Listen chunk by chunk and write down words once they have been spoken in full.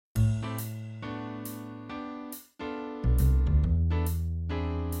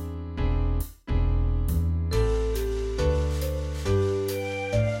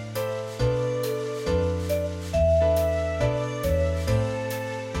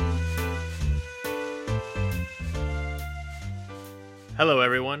Hello,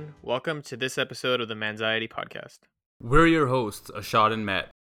 everyone. Welcome to this episode of the Manxiety Podcast. We're your hosts, Ashad and Matt.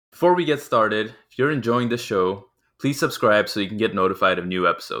 Before we get started, if you're enjoying this show, please subscribe so you can get notified of new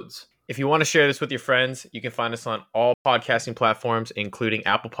episodes. If you want to share this with your friends, you can find us on all podcasting platforms, including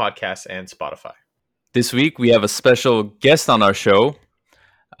Apple Podcasts and Spotify. This week, we have a special guest on our show.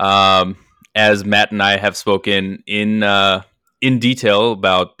 As Matt and I have spoken in detail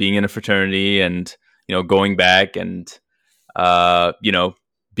about being in a fraternity and going back and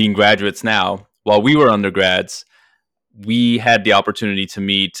being graduates now. While we were undergrads, we had the opportunity to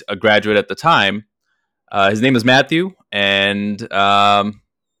meet a graduate at the time. His name is Matthew, and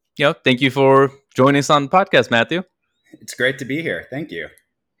thank you for joining us on the podcast, Matthew. It's great to be here. Thank you.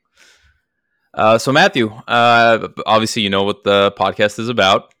 So Matthew, obviously you know what the podcast is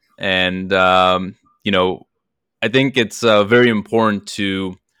about, and I think it's very important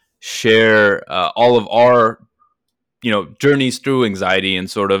to share all of our journeys through anxiety and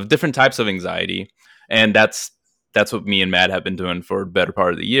sort of different types of anxiety, and that's what me and Matt have been doing for the better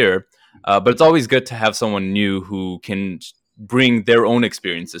part of the year. But it's always good to have someone new who can bring their own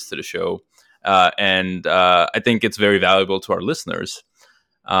experiences to the show, and I think it's very valuable to our listeners.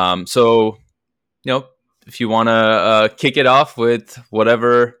 So, if you want to kick it off with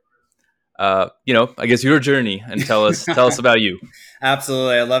whatever, I guess your journey, and tell us about you.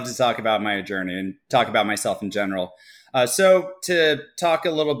 Absolutely. I love to talk about my journey and talk about myself in general. So to talk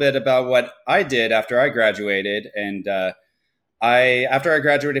a little bit about what I did after I graduated, and after I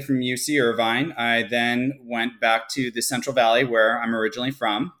graduated from UC Irvine, I then went back to the Central Valley where I'm originally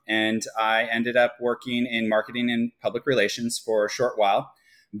from, and I ended up working in marketing and public relations for a short while.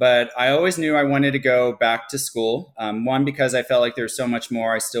 But I always knew I wanted to go back to school. One, because I felt like there's so much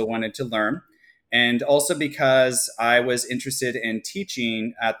more I still wanted to learn. And also because I was interested in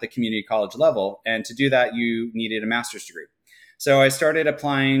teaching at the community college level. And to do that, you needed a master's degree. So I started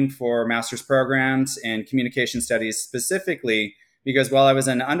applying for master's programs in communication studies specifically because while I was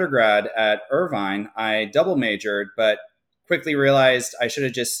an undergrad at Irvine, I double majored, but quickly realized I should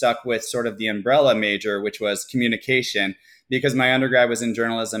have just stuck with sort of the umbrella major, which was communication, because my undergrad was in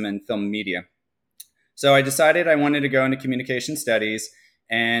journalism and film media. So I decided I wanted to go into communication studies,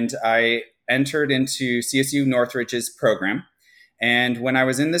 and I entered into CSU Northridge's program. And when I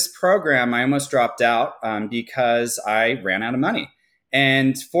was in this program, I almost dropped out because I ran out of money.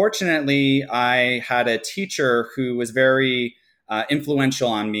 And fortunately, I had a teacher who was very influential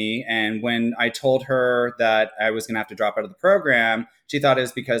on me. And when I told her that I was going to have to drop out of the program, she thought it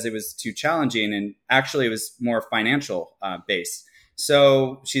was because it was too challenging. And actually, it was more financial based.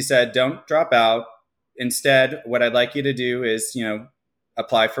 So she said, don't drop out. Instead, what I'd like you to do is,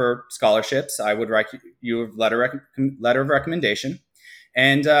 apply for scholarships. I would write you a letter of recommendation.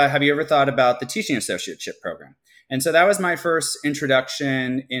 And have you ever thought about the teaching associateship program? And so that was my first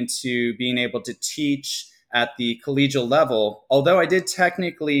introduction into being able to teach at the collegial level. Although I did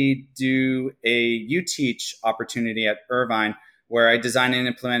technically do a UTeach opportunity at Irvine, where I designed and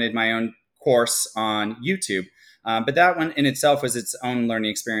implemented my own course on YouTube. But that one in itself was its own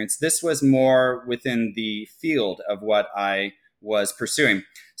learning experience. This was more within the field of what I was pursuing.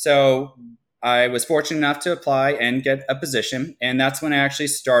 So I was fortunate enough to apply and get a position. And that's when I actually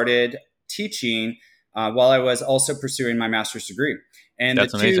started teaching while I was also pursuing my master's degree. And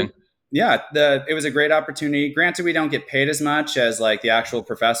that's amazing. It was a great opportunity. Granted, we don't get paid as much as like the actual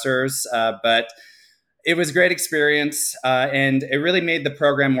professors, but it was a great experience. And it really made the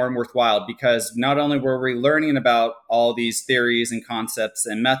program more worthwhile because not only were we learning about all these theories and concepts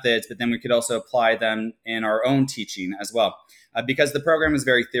and methods, but then we could also apply them in our own teaching as well. Because the program is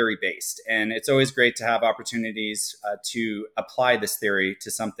very theory-based, and it's always great to have opportunities to apply this theory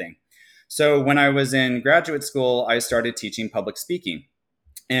to something. So when I was in graduate school, I started teaching public speaking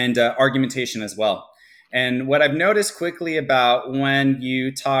and argumentation as well. And what I've noticed quickly about when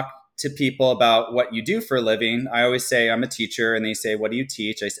you talk to people about what you do for a living, I always say I'm a teacher, and they say, what do you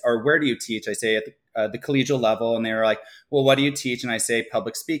teach? Or where do you teach? I say at the collegial level, and they're like, well, what do you teach? And I say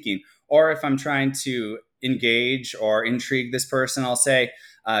public speaking. Or if I'm trying to engage or intrigue this person, I'll say,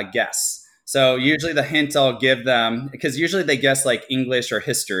 guess. So usually the hint I'll give them, because usually they guess like English or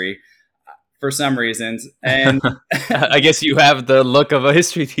history for some reasons. And I guess you have the look of a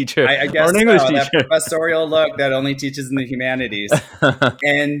history teacher I guess or an English so, teacher. That professorial look that only teaches in the humanities.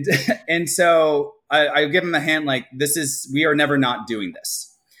 and so I give them a hint like, we are never not doing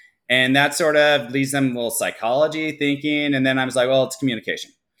this. And that sort of leads them a little psychology thinking. And then I was like, well, it's communication.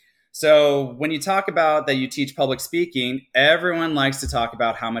 So when you talk about that you teach public speaking, everyone likes to talk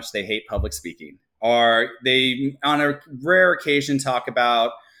about how much they hate public speaking. Or they, on a rare occasion, talk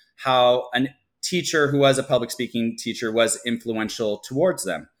about how a teacher who was a public speaking teacher was influential towards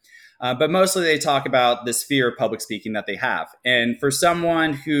them. But mostly they talk about this fear of public speaking that they have. And for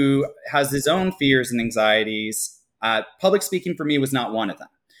someone who has his own fears and anxieties, public speaking for me was not one of them.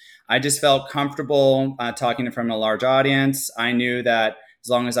 I just felt comfortable talking in front of a large audience. I knew that as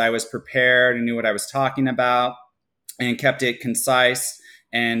long as I was prepared and knew what I was talking about and kept it concise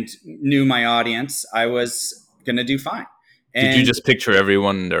and knew my audience, I was going to do fine. Did you just picture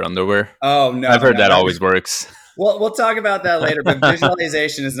everyone in their underwear? Oh, no. I've heard that always works. Well, we'll talk about that later, but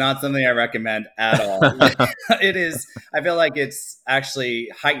visualization is not something I recommend at all. It is, I feel like it's actually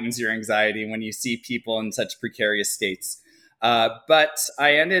heightens your anxiety when you see people in such precarious states. But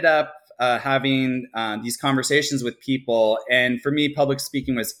I ended up having these conversations with people. And for me, public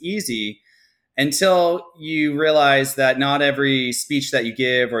speaking was easy until you realize that not every speech that you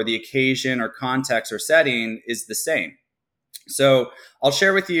give or the occasion or context or setting is the same. So I'll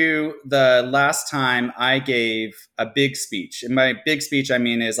share with you the last time I gave a big speech. And by big speech, I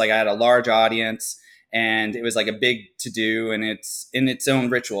mean is like I had a large audience and it was like a big to-do, and it's in its own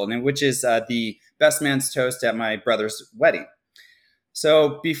ritual, and which is the best man's toast at my brother's wedding.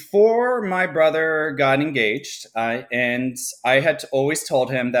 So before my brother got engaged, and I had always told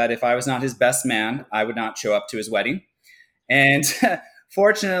him that if I was not his best man, I would not show up to his wedding. And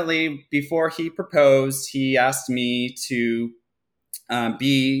fortunately, before he proposed, he asked me to I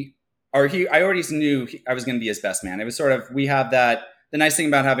already knew I was going to be his best man. It was sort of, we have that, the nice thing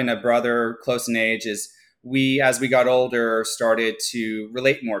about having a brother close in age is we, as we got older, started to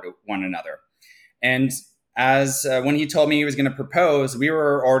relate more to one another. And as when he told me he was going to propose, we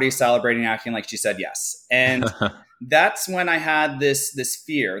were already celebrating, acting like she said yes. And that's when I had this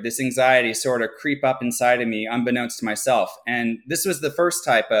fear, this anxiety sort of creep up inside of me, unbeknownst to myself. And this was the first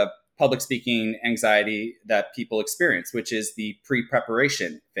type of public speaking anxiety that people experience, which is the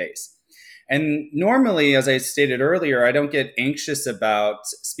pre-preparation phase. And normally, as I stated earlier, I don't get anxious about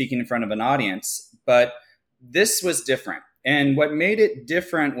speaking in front of an audience, but this was different. And what made it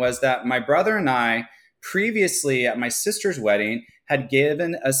different was that my brother and I previously at my sister's wedding had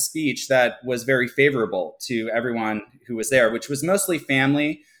given a speech that was very favorable to everyone who was there, which was mostly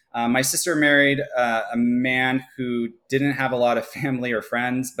family. My sister married a man who didn't have a lot of family or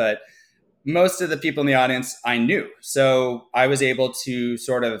friends, but most of the people in the audience I knew. So I was able to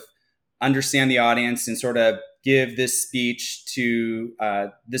sort of understand the audience and sort of give this speech to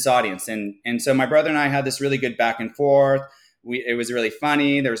this audience. And so my brother and I had this really good back and forth. It was really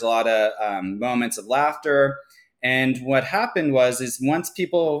funny. There was a lot of moments of laughter. And what happened is once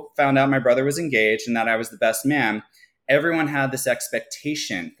people found out my brother was engaged and that I was the best man, everyone had this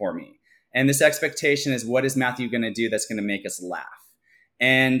expectation for me. And this expectation is, what is Matthew going to do that's going to make us laugh?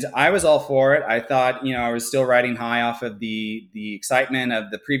 And I was all for it. I thought, I was still riding high off of the excitement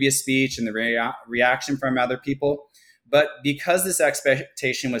of the previous speech and the reaction from other people. But because this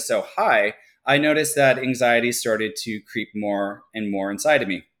expectation was so high, I noticed that anxiety started to creep more and more inside of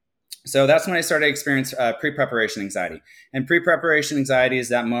me. So that's when I started to experience pre-preparation anxiety. And pre-preparation anxiety is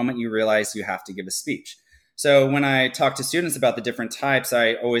that moment you realize you have to give a speech. So when I talk to students about the different types,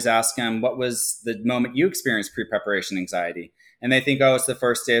 I always ask them, what was the moment you experienced pre-preparation anxiety? And they think, oh, it's the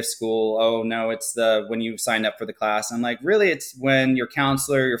first day of school. Oh, no, it's when you signed up for the class. I'm like, really, it's when your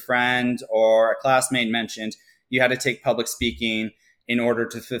counselor, your friend, or a classmate mentioned you had to take public speaking in order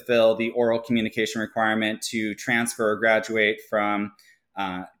to fulfill the oral communication requirement to transfer or graduate from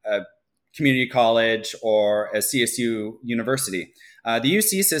a community college or a CSU university. The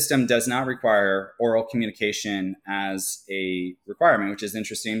UC system does not require oral communication as a requirement, which is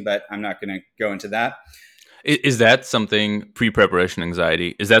interesting, but I'm not going to go into that. Is that something, pre-preparation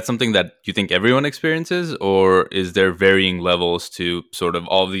anxiety, is that something that you think everyone experiences, or is there varying levels to sort of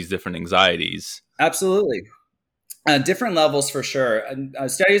all of these different anxieties? Absolutely. Different levels for sure.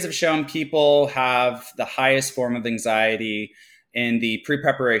 Studies have shown people have the highest form of anxiety in the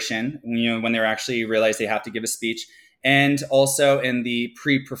pre-preparation, when they're actually realize they have to give a speech, and also in the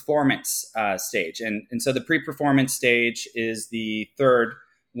pre-performance stage. And so the pre-performance stage is the third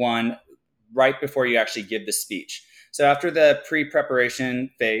one, right before you actually give the speech. So after the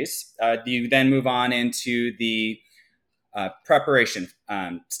pre-preparation phase, you then move on into the preparation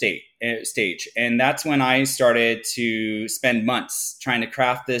stage. And that's when I started to spend months trying to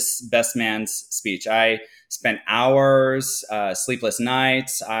craft this best man's speech. I spent hours, sleepless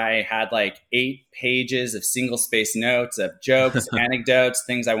nights. I had like 8 pages of single space notes of jokes, anecdotes,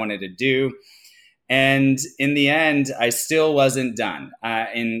 things I wanted to do. And in the end, I still wasn't done.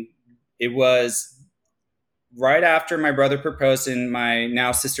 And it was right after my brother proposed and my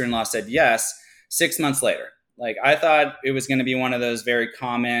now sister-in-law said yes, 6 months later. Like I thought it was going to be one of those very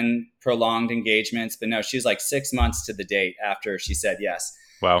common prolonged engagements, but no, she was like 6 months to the date after she said yes.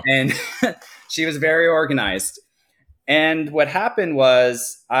 Wow. And she was very organized. And what happened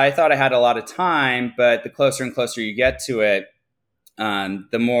was I thought I had a lot of time, but the closer and closer you get to it,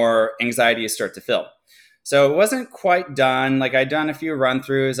 the more anxiety you start to feel. So it wasn't quite done. Like I'd done a few run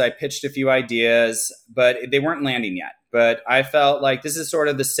throughs, I pitched a few ideas, but they weren't landing yet. But I felt like this is sort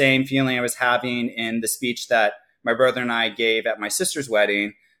of the same feeling I was having in the speech that my brother and I gave at my sister's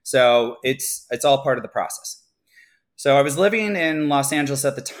wedding. So it's all part of the process. So I was living in Los Angeles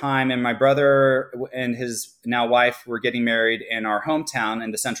at the time, and my brother and his now wife were getting married in our hometown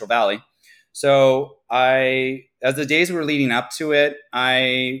in the Central Valley. So as the days were leading up to it,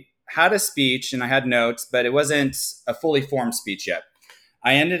 I had a speech and I had notes, but it wasn't a fully formed speech yet.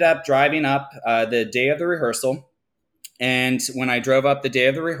 I ended up driving up the day of the rehearsal. And when I drove up the day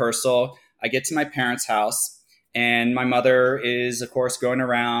of the rehearsal, I get to my parents' house, and my mother is, of course, going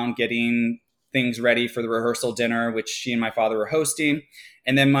around getting things ready for the rehearsal dinner, which she and my father were hosting.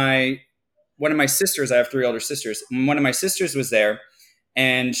 And then one of my sisters, I have 3 older sisters, one of my sisters was there.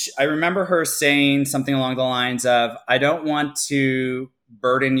 And I remember her saying something along the lines of, I don't want to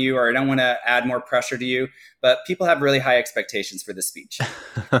burden you, or I don't want to add more pressure to you, but people have really high expectations for this speech.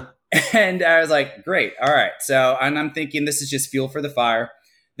 And I was like, great. All right. So I'm thinking this is just fuel for the fire.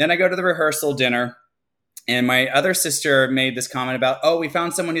 Then I go to the rehearsal dinner, and my other sister made this comment about, oh, we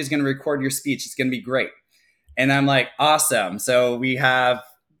found someone who's going to record your speech. It's going to be great. And I'm like, awesome. So we have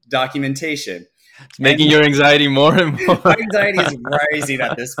documentation. It's making your anxiety more and more. My anxiety is rising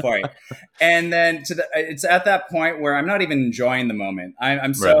at this point. And then it's at that point where I'm not even enjoying the moment.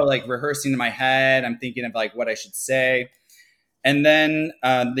 I'm so Right. like rehearsing in my head. I'm thinking of like what I should say. And then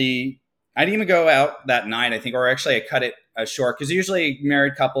I didn't even go out that night, I think, or actually I cut it short, because usually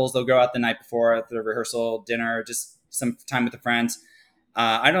married couples, they'll go out the night before at the rehearsal dinner, just some time with the friends.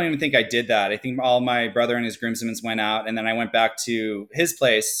 I don't even think I did that. I think all my brother and his groomsmen went out, and then I went back to his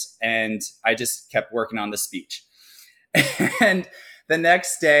place and I just kept working on the speech. And the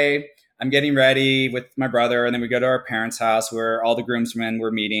next day I'm getting ready with my brother, and then we go to our parents' house where all the groomsmen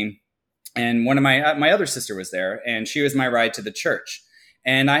were meeting. And one of my other sister was there, and she was my ride to the church.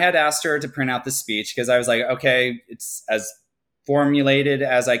 And I had asked her to print out the speech because I was like, okay, it's as formulated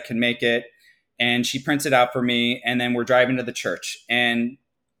as I can make it. And she prints it out for me. And then we're driving to the church, and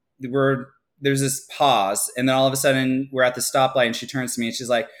there's this pause. And then all of a sudden we're at the stoplight, and she turns to me and she's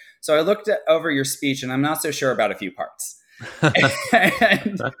like, so I looked over your speech and I'm not so sure about a few parts.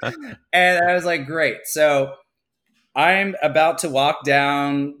 and I was like, great. So I'm about to walk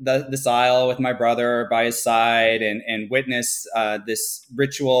down this aisle with my brother by his side and witness this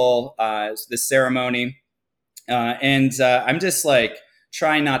ritual, this ceremony. I'm just like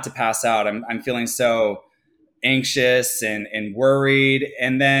trying not to pass out. I'm feeling so anxious and worried.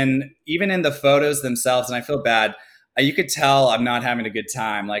 And then even in the photos themselves, and I feel bad, you could tell I'm not having a good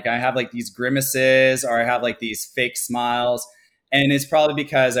time. Like I have like these grimaces, or I have like these fake smiles. And it's probably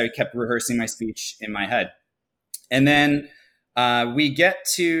because I kept rehearsing my speech in my head. And then we get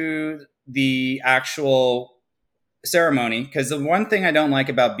to the actual ceremony, because the one thing I don't like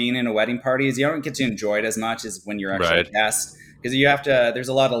about being in a wedding party is you don't get to enjoy it as much as when you're actually a guest, because there's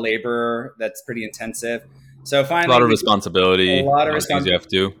a lot of labor that's pretty intensive. So finally, a lot of responsibility. A lot of responsibility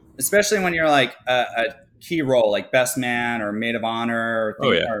you have to, especially when you're like a key role, like best man or maid of honor,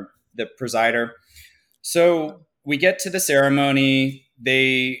 or the presider. So we get to the ceremony.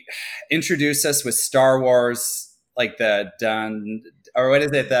 They introduce us with Star Wars, like the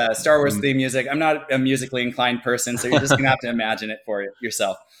Star Wars theme music. I'm not a musically inclined person, so you're just gonna have to imagine it for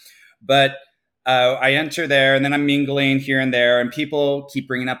yourself. But I enter there, and then I'm mingling here and there, and people keep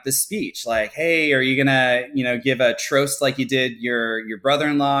bringing up this speech, like, "Hey, are you gonna, give a toast like you did your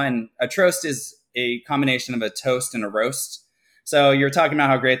brother-in-law?" And a toast is a combination of a toast and a roast. So you're talking about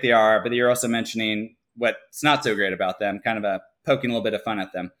how great they are, but you're also mentioning what's not so great about them, kind of poking a little bit of fun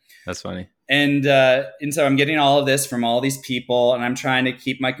at them. That's funny. And so I'm getting all of this from all these people, and I'm trying to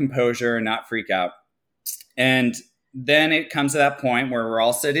keep my composure and not freak out. And then it comes to that point where we're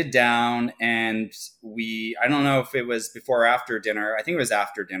all seated down, and I don't know if it was before or after dinner. I think it was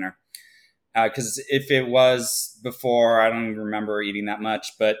after dinner, because if it was before, I don't even remember eating that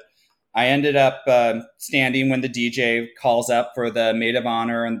much. But I ended up standing when the DJ calls up for the maid of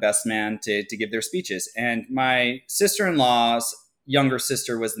honor and the best man to give their speeches. And my sister-in-law's younger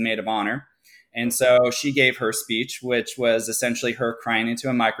sister was the maid of honor. And so she gave her speech, which was essentially her crying into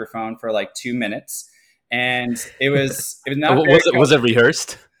a microphone for like 2 minutes. And it was not was it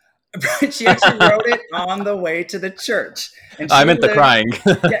rehearsed? She actually wrote it on the way to the church. And I she meant the lived- crying.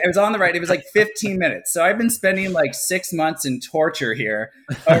 Yeah, it was on the right. It was like 15 minutes. So I've been spending like 6 months in torture here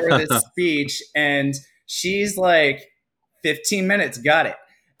over this speech. And she's like, 15 minutes, got it.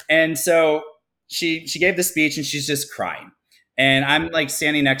 And so she gave the speech and she's just crying. And I'm like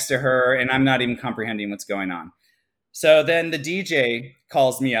standing next to her and I'm not even comprehending what's going on. So then the DJ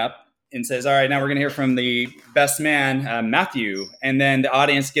calls me up and says, all right, now we're going to hear from the best man, Matthew. And then the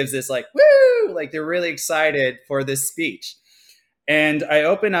audience gives this like, woo, like they're really excited for this speech. And I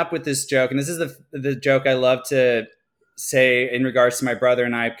open up with this joke. And this is the joke I love to say in regards to my brother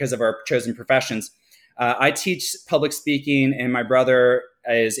and I because of our chosen professions. I teach public speaking and my brother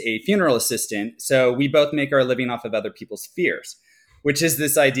is a funeral assistant. So we both make our living off of other people's fears, which is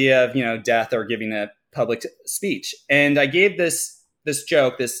this idea of, you know, death or giving a public speech. And I gave this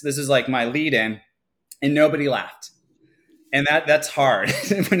joke, this is like my lead in, and nobody laughed. And that's hard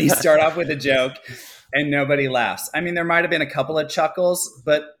when you start off with a joke and nobody laughs. I mean, there might have been a couple of chuckles,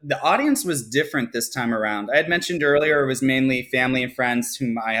 but the audience was different this time around. I had mentioned earlier it was mainly family and friends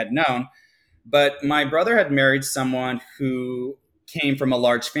whom I had known, but my brother had married someone who came from a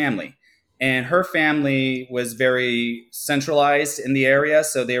large family. And her family was very centralized in the area.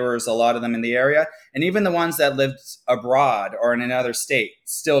 So there was a lot of them in the area. And even the ones that lived abroad or in another state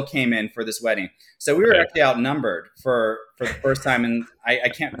still came in for this wedding. So we were actually outnumbered for the first time. And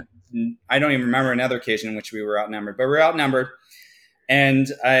I don't even remember another occasion in which we were outnumbered, but we were outnumbered. And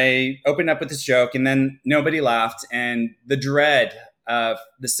I opened up with this joke and then nobody laughed. And the dread of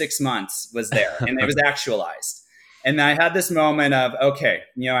the 6 months was there and it was actualized. And I had this moment of, okay,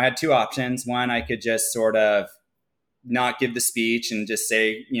 you know, I had two options. One, I could just sort of not give the speech and just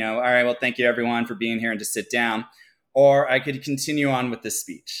say, you know, all right, well, thank you everyone for being here and just sit down. Or I could continue on with the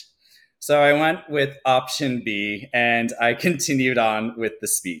speech. So I went with option B and I continued on with the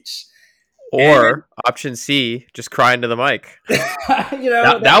speech. Or option C, just cry into the mic. You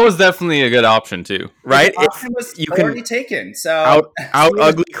know, that was definitely a good option too, right? The option was you already can taken. So out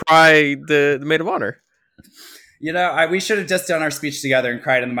ugly cry the maid of honor. You know, we should have just done our speech together and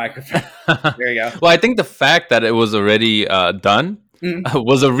cried in the microphone. There you go. Well, I think the fact that it was already done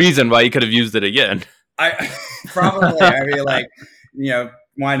was a reason why you could have used it again. I mean, like, you know,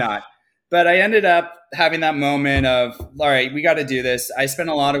 why not? But I ended up having that moment of, all right, we got to do this. I spent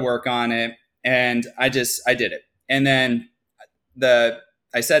a lot of work on it, and I did it. And then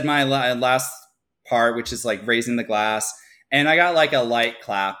I said my last part, which is like raising the glass, and I got like a light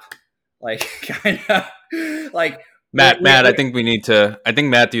clap, like kind of. Like Matt, I think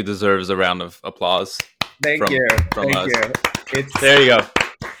Matthew deserves a round of applause. Thank you. There you go.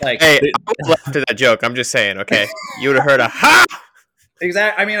 Like, hey, I would have laughed at that joke. I'm just saying, okay, you would have heard a ha.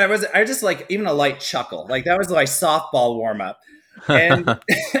 Exactly. I mean, I just like even a light chuckle. Like that was my softball warm up, and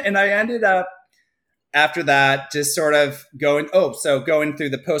and I ended up after that just sort of going through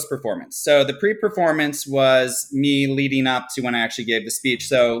the post performance. So the pre performance was me leading up to when I actually gave the speech.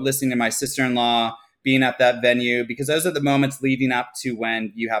 So listening to my sister-in-law, being at that venue, because those are the moments leading up to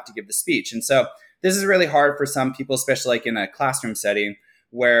when you have to give the speech. And so this is really hard for some people, especially like in a classroom setting,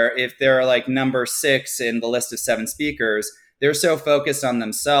 where if they're like number 6 in the list of 7 speakers, they're so focused on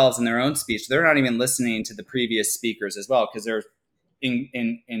themselves and their own speech, they're not even listening to the previous speakers as well, because they're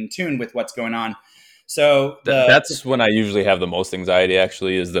in tune with what's going on. So that's when I usually have the most anxiety,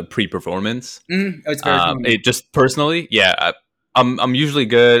 actually, is the pre-performance. Mm-hmm. It's very it just personally, yeah, I'm usually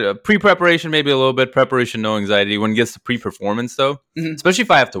good. Pre-preparation, maybe a little bit. Preparation, no anxiety. When it gets to pre-performance, though, especially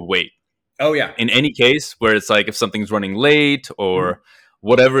if I have to wait. Oh, yeah. In any case, where it's like if something's running late or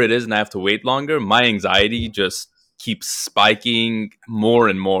whatever it is and I have to wait longer, my anxiety just keeps spiking more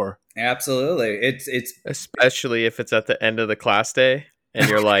and more. Absolutely. It's especially if it's at the end of the class day. And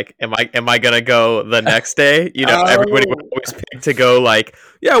you're like, am I gonna go the next day? You know, everybody would always pick to go like,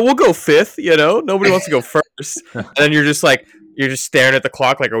 yeah, we'll go 5th. You know, nobody wants to go first. And then you're just staring at the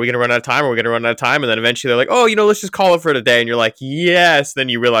clock, like, are we gonna run out of time? Are we gonna run out of time? And then eventually they're like, oh, you know, let's just call it for today. And you're like, yes. Then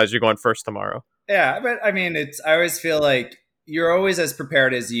you realize you're going first tomorrow. Yeah, but I mean, I always feel like you're always as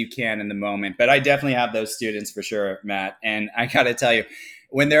prepared as you can in the moment. But I definitely have those students for sure, Matt. And I gotta tell you,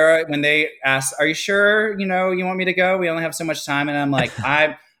 when they ask, are you sure, you know, you want me to go? We only have so much time. And I'm like,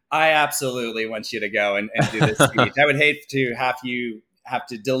 I absolutely want you to go and do this speech. I would hate to have you have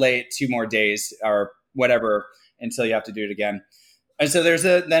to delay it 2 more days or whatever until you have to do it again. And so there's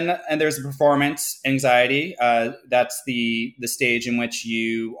a performance anxiety. That's the stage in which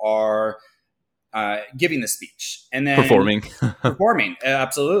you are giving the speech and then performing.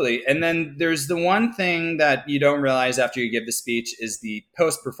 Absolutely. And then there's the one thing that you don't realize after you give the speech is the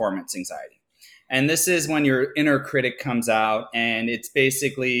post-performance anxiety. And this is when your inner critic comes out, and it's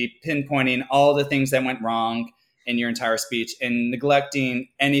basically pinpointing all the things that went wrong in your entire speech and neglecting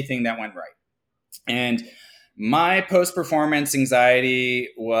anything that went right. And my post-performance anxiety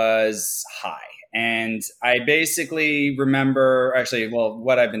was high. And I basically remember,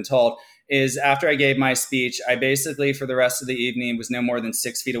 what I've been told is after I gave my speech, I basically, for the rest of the evening, was no more than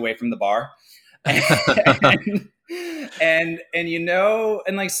 6 feet away from the bar. And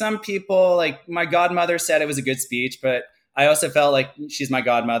like some people, like my godmother said it was a good speech, but I also felt like she's my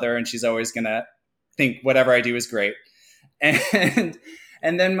godmother and she's always going to think whatever I do is great.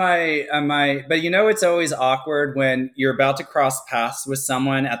 And then but it's always awkward when you're about to cross paths with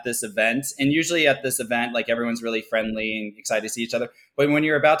someone at this event. And usually at this event, like everyone's really friendly and excited to see each other. But when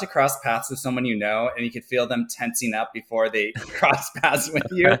you're about to cross paths with someone you know, and you could feel them tensing up before they cross paths with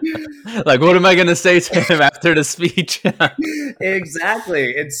you. Like, what am I going to say to him after the speech?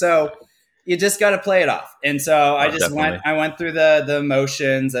 Exactly. And so you just got to play it off. And so I went through the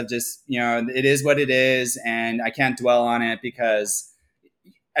motions of just, it is what it is. And I can't dwell on it because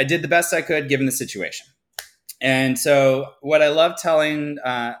I did the best I could given the situation. And so what I love telling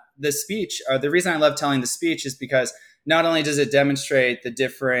the speech, or the reason I love telling the speech, is because not only does it demonstrate the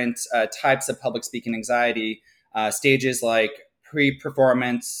different types of public speaking anxiety, stages like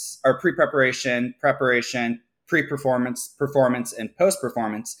pre-performance or pre-preparation, preparation, pre-performance, performance, and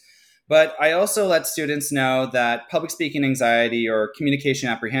post-performance, but I also let students know that public speaking anxiety or communication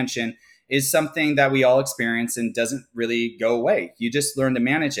apprehension is something that we all experience and doesn't really go away. You just learn to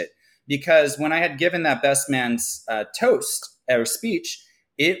manage it. Because when I had given that best man's toast or speech,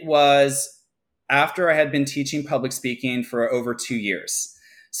 it was after I had been teaching public speaking for over 2 years.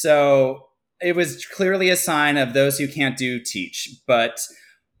 So it was clearly a sign of those who can't do teach. But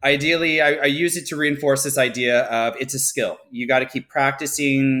ideally, I use it to reinforce this idea of it's a skill. You got to keep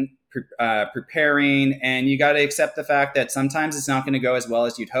practicing, preparing, and you got to accept the fact that sometimes it's not going to go as well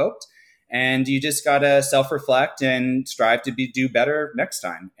as you'd hoped. And you just got to self-reflect and strive to do better next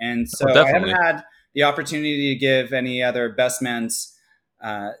time. And so I haven't had the opportunity to give any other best man's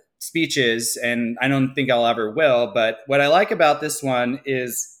speeches, and I don't think I'll ever will. But what I like about this one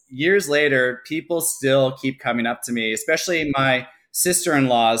is years later, people still keep coming up to me, especially my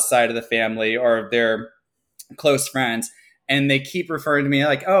sister-in-law's side of the family or their close friends. And they keep referring to me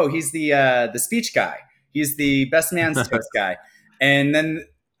like, oh, he's the speech guy. He's the best man's toast guy. And then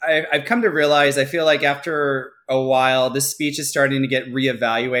I've come to realize, I feel like after a while, this speech is starting to get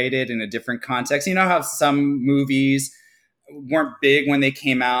reevaluated in a different context. You know how some movies weren't big when they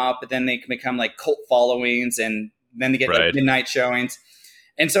came out, but then they can become like cult followings and then they get like midnight showings.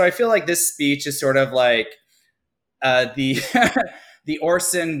 And so I feel like this speech is sort of like the the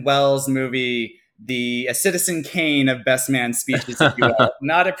Orson Welles movie, the Citizen Kane of best man speeches, if you will.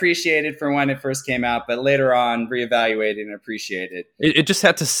 Not appreciated for when it first came out, but later on reevaluated and appreciated. It just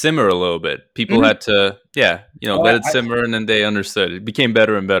had to simmer a little bit. People had to, let it simmer, and then they understood. It became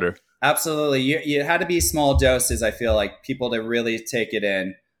better and better. Absolutely. You had to be small doses, I feel like, people to really take it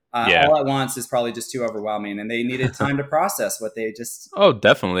in. All at once is probably just too overwhelming, and they needed time to process what they just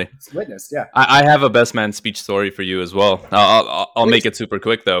definitely witnessed. Yeah, I have a best man speech story for you as well. I'll make it super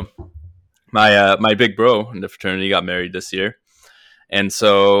quick though. My big bro in the fraternity got married this year, and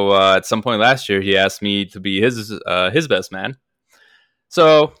so at some point last year he asked me to be his best man.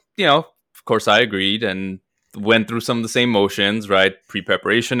 So of course I agreed and went through some of the same motions, right?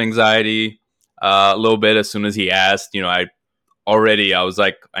 Pre-preparation anxiety, a little bit as soon as he asked. I was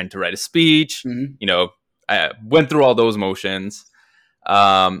like, I need to write a speech. Mm-hmm. I went through all those motions.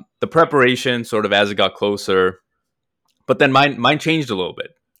 The preparation sort of as it got closer, but then mine changed a little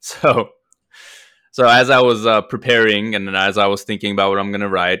bit. So as I was preparing and as I was thinking about what I'm going to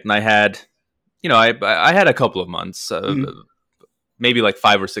write, and I had, I had a couple of months, maybe like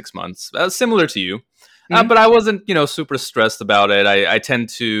 5 or 6 months, similar to you, but I wasn't, super stressed about it. I tend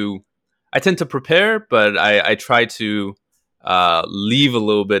to prepare, but I try to leave a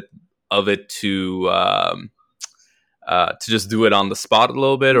little bit of it to just do it on the spot a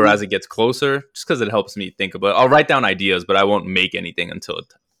little bit, or as it gets closer, just because it helps me think about it. I'll write down ideas, but I won't make anything until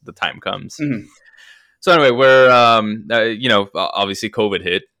the time comes. Mm-hmm. So anyway, obviously COVID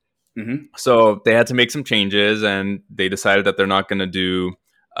hit. Mm-hmm. So they had to make some changes, and they decided that they're not going to do,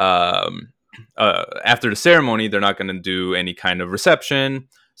 after the ceremony, they're not going to do any kind of reception.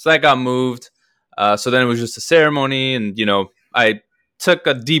 So that got moved. So then it was just a ceremony, and, I took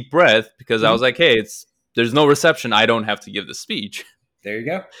a deep breath because I was like, hey, there's no reception. I don't have to give the speech. There you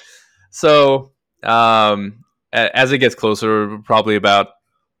go. So as it gets closer, probably about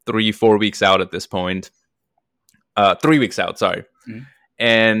 3-4 weeks out at this point, 3 weeks out, sorry. Mm-hmm.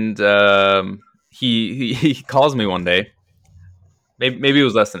 And he calls me one day. Maybe it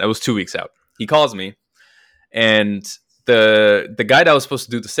was less than, it was 2 weeks out. He calls me, and the guy that was supposed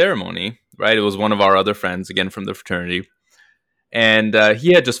to do the ceremony, right? It was one of our other friends, again from the fraternity, and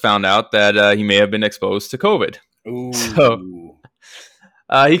he had just found out that he may have been exposed to COVID. Ooh. So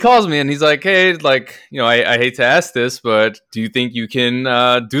he calls me and he's like, "Hey, like, I hate to ask this, but do you think you can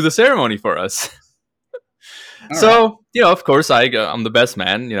do the ceremony for us?" So, of course, I'm the best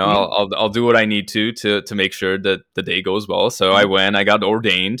man. I'll do what I need to make sure that the day goes well. So I went, I got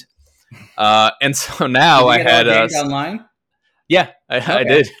ordained, and so now Did you I had ordained online. Yeah, I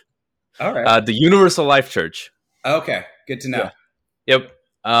did. All right. The Universal Life Church. Okay, good to know. Yeah.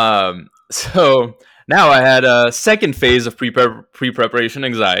 Yep. So now I had a second phase of pre-preparation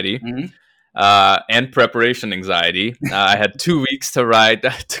anxiety, and preparation anxiety. I had 2 weeks to write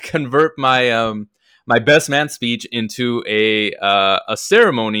to convert my my best man speech into a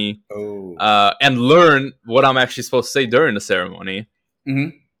ceremony, and learn what I'm actually supposed to say during the ceremony.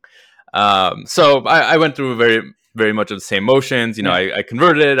 So I went through very, very much of the same motions. I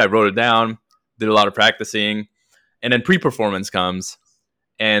converted it, I wrote it down, did a lot of practicing, and then pre-performance comes.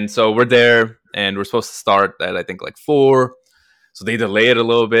 And so we're there, and we're supposed to start at, I think, like 4. So they delay it a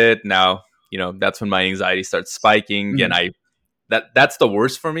little bit. Now, that's when my anxiety starts spiking. And that's the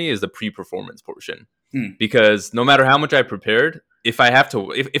worst for me, is the pre-performance portion. Because no matter how much I prepared, if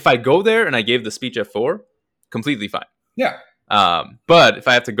I go there and I gave the speech at 4, completely fine. Yeah. But if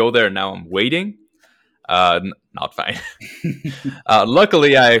I have to go there and now I'm waiting, not fine.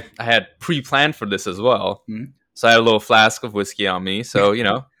 Luckily, I had pre-planned for this as well. So I had a little flask of whiskey on me. So,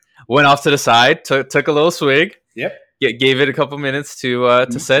 went off to the side, took a little swig. Yep. Gave it a couple minutes to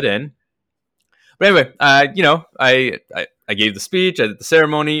set in. But anyway, I gave the speech, I did the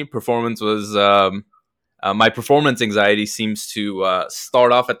ceremony. Performance was, my performance anxiety seems to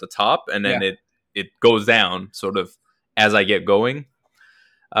start off at the top, and then it goes down sort of as I get going.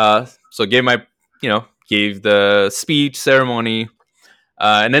 So gave the speech, ceremony,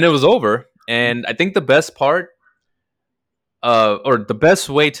 and then it was over. And I think the best part, or the best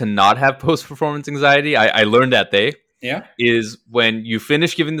way to not have post-performance anxiety, I learned that day, is when you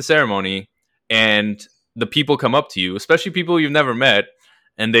finish giving the ceremony and the people come up to you, especially people you've never met,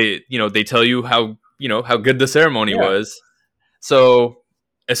 and they tell you how good the ceremony was. So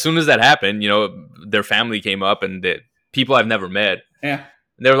as soon as that happened, their family came up, and the people I've never met, they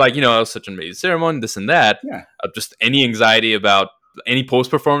were like, it was such an amazing ceremony, this and that. Just any anxiety about any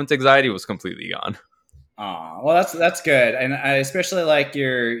post-performance anxiety was completely gone. Well, that's good, and I especially like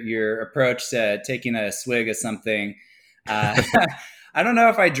your approach to taking a swig of something. I don't know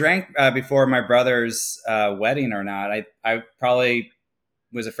if I drank before my brother's wedding or not. I probably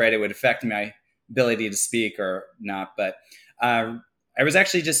was afraid it would affect my ability to speak or not. But I was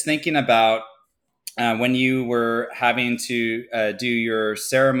actually just thinking about when you were having to do your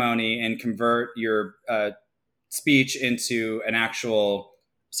ceremony and convert your speech into an actual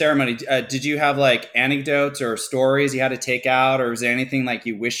ceremony. Did you have like anecdotes or stories you had to take out, or is there anything like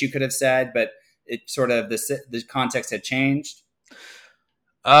you wish you could have said, but it sort of the context had changed?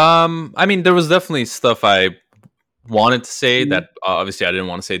 I mean, there was definitely stuff I wanted to say that obviously I didn't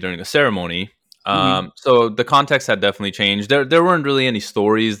want to say during a ceremony. So the context had definitely changed. There weren't really any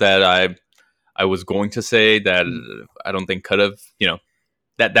stories that I was going to say that I don't think could have,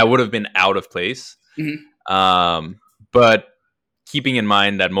 that would have been out of place. But keeping in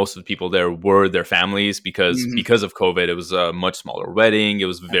mind that most of the people there were their families, because of COVID, it was a much smaller wedding. It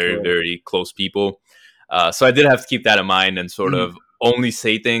was very, very close people. So I did have to keep that in mind and sort of only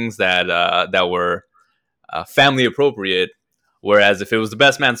say things that were family appropriate. Whereas if it was the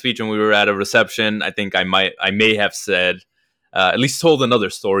best man speech and we were at a reception, I think I may have said, at least told another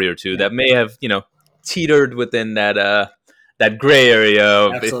story or two that may have, teetered within that gray area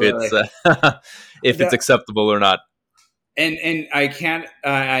of if it's acceptable or not. And I can't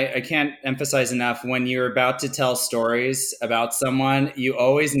emphasize enough, when you're about to tell stories about someone, you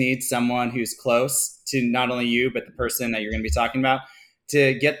always need someone who's close to not only you, but the person that you're going to be talking about,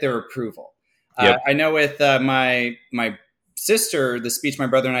 to get their approval. I know with my sister, the speech my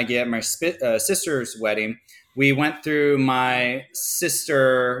brother and I gave at my sister's wedding, we went through my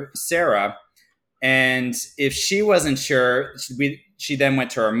sister, Sarah, and if she wasn't sure, she then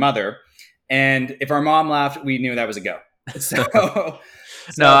went to her mother. And if our mom laughed, we knew that was a go.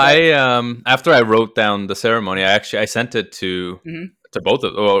 After I wrote down the ceremony, I sent it to both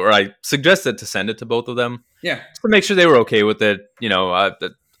of, or I suggested to send it to both of them. Just to make sure they were okay with it.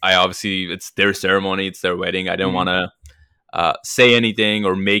 I obviously, it's their ceremony, it's their wedding. I didn't want to say anything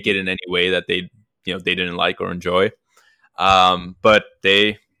or make it in any way that they didn't like or enjoy. But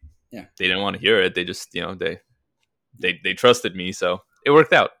they Yeah. they didn't want to hear it. They just, they trusted me, so it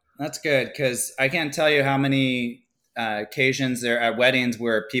worked out. That's good, because I can't tell you how many occasions there at weddings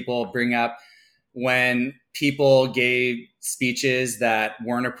where people bring up when people gave speeches that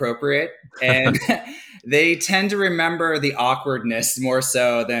weren't appropriate, and they tend to remember the awkwardness more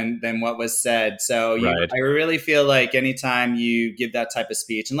so than what was said. So I really feel like anytime you give that type of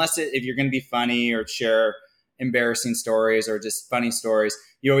speech, if you're going to be funny or share embarrassing stories or just funny stories,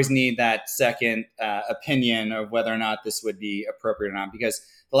 you always need that second opinion of whether or not this would be appropriate or not, because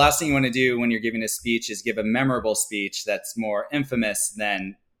the last thing you want to do when you're giving a speech is give a memorable speech that's more infamous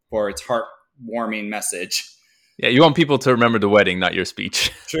than for its heartwarming message. Yeah, you want people to remember the wedding, not your speech.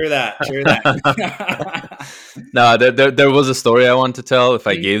 True that. No, there was a story I wanted to tell if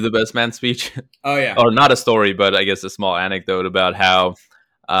I gave the best man speech. Oh, yeah. Or not a story, but I guess a small anecdote about how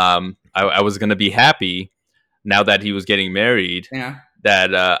I was going to be happy now that he was getting married. Yeah.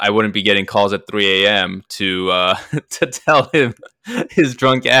 That I wouldn't be getting calls at 3 a.m. to tell him his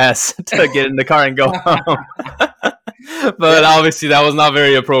drunk ass to get in the car and go home. But obviously that was not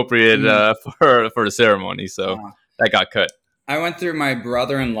very appropriate for the ceremony, so that got cut. I went through my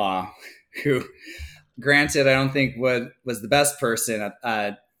brother-in-law, who, granted, I don't think was the best person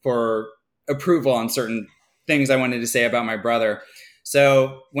for approval on certain things I wanted to say about my brother.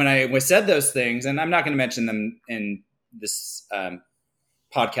 So when I said those things, and I'm not going to mention them in this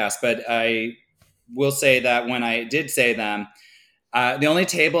podcast, but I will say that when I did say them, the only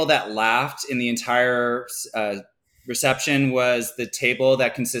table that laughed in the entire reception was the table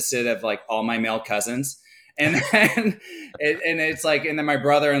that consisted of like all my male cousins. And then it's like, and then my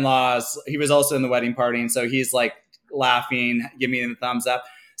brother-in-law's, he was also in the wedding party. And so he's like laughing, giving me the thumbs up.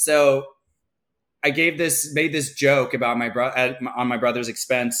 So I made this joke about on my brother's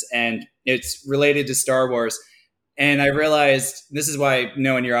expense, and it's related to Star Wars. And I realized this is why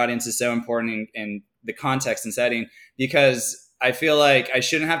knowing your audience is so important in the context and setting, because I feel like I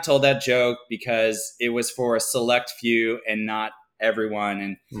shouldn't have told that joke because it was for a select few and not everyone.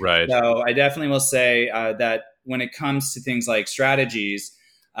 And so I definitely will say that when it comes to things like strategies,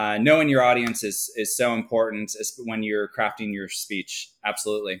 knowing your audience is so important when you're crafting your speech.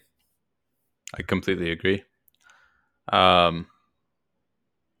 Absolutely. I completely agree.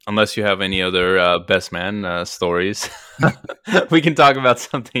 Unless you have any other best man stories, we can talk about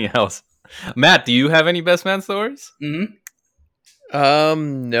something else. Matt, do you have any best man stories? Mm-hmm.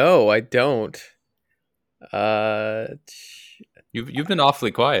 No, I don't. You've been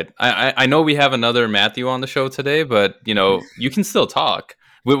awfully quiet. I know we have another Matthew on the show today, but you can still talk.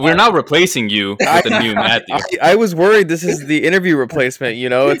 We're not replacing you with a new Matthew. I was worried this is the interview replacement.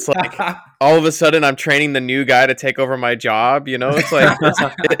 It's like all of a sudden I'm training the new guy to take over my job. It's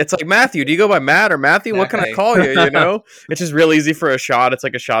like Matthew. Do you go by Matt or Matthew? What can I call you? It's just real easy for a shot. It's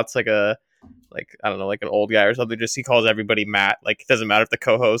like a shot's like I don't know, like an old guy or something. Just he calls everybody Matt. Like it doesn't matter if the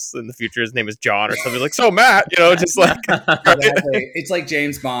co-host in the future his name is John or something. Like, so Matt, just like exactly. It's like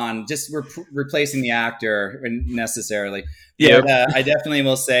James Bond, just replacing the actor necessarily. Yeah, I definitely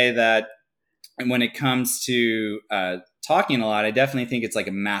will say that when it comes to talking a lot, I definitely think it's like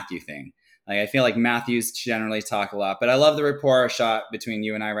a Matthew thing. Like I feel like Matthews generally talk a lot, but I love the rapport shot between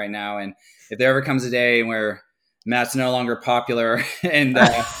you and I right now. And if there ever comes a day where Matt's no longer popular and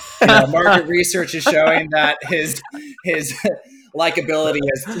market research is showing that his likability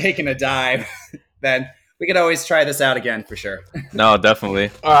has taken a dive, then we could always try this out again for sure. No, definitely.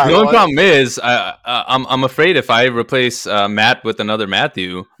 The only problem is I'm afraid if I replace Matt with another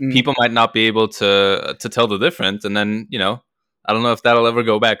Matthew, people might not be able to tell the difference, and then I don't know if that'll ever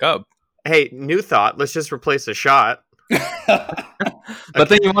go back up. Hey, new thought. Let's just replace the shot. But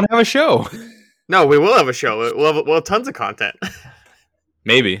then you won't have a show. No, we will have a show. We'll have tons of content.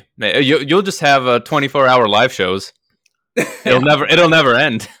 Maybe you'll just have 24-hour live shows. It'll never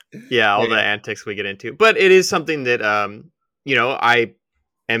end. Yeah, all the antics we get into. But it is something that I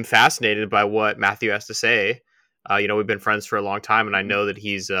am fascinated by what Matthew has to say. We've been friends for a long time, and I know that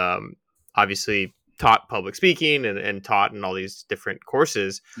he's obviously taught public speaking and taught in all these different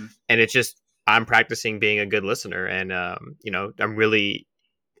courses. And it's just I'm practicing being a good listener, and I'm really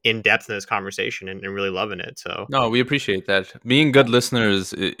in depth in this conversation and really loving it. So no, we appreciate that. Being good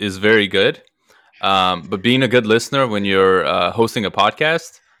listeners is very good, but being a good listener when you're hosting a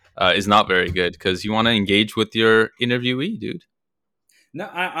podcast is not very good, because you want to engage with your interviewee, dude. No,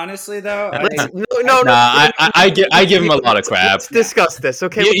 honestly though, I give him a lot of crap. Let's discuss this,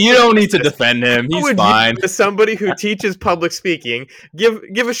 okay? You don't need to defend him. He's fine. As somebody who teaches public speaking, give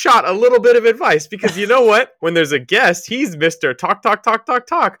a shot a little bit of advice, because you know what? When there's a guest, he's Mr. Talk, talk, talk, talk,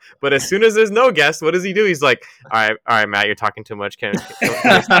 talk. But as soon as there's no guest, what does he do? He's like, all right, Matt, you're talking too much. Can you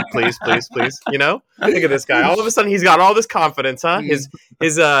stop, please, please, please? You know? Look at this guy. All of a sudden, he's got all this confidence, huh? His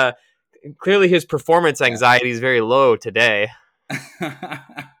clearly his performance anxiety is very low today.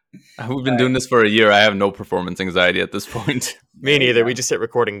 We've been doing this for a year. I have no performance anxiety at this point. Me neither. We just hit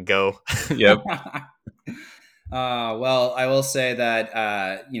record and go. Yep. Well, I will say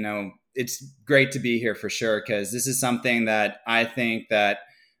that, it's great to be here for sure, because this is something that I think that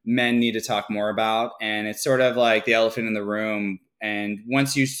men need to talk more about. And it's sort of like the elephant in the room. And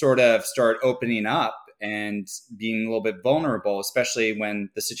once you sort of start opening up and being a little bit vulnerable, especially when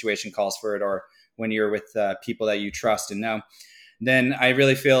the situation calls for it, or when you're with people that you trust and know, then I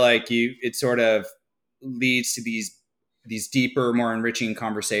really feel like it sort of leads to these deeper, more enriching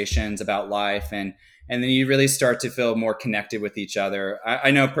conversations about life. And then you really start to feel more connected with each other.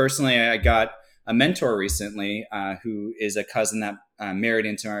 I know personally, I got a mentor recently who is a cousin that married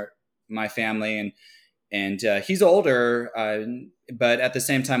into my family. And he's older, but at the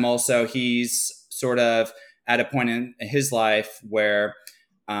same time, also, he's sort of at a point in his life where,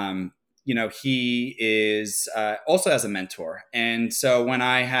 he is also as a mentor. And so when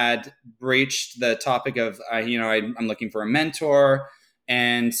I had breached the topic of, I'm looking for a mentor,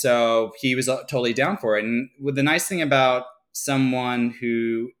 and so he was totally down for it. And with the nice thing about someone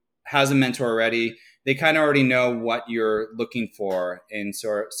who has a mentor already, they kind of already know what you're looking for. And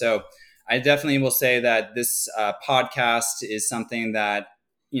so I definitely will say that this podcast is something that,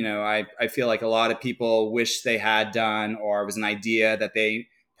 I feel like a lot of people wish they had done, or it was an idea that they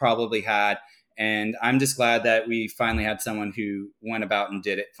probably had. And I'm just glad that we finally had someone who went about and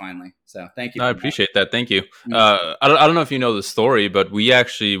did it finally. So thank you. I appreciate that. Thank you. I don't know if you know the story, but we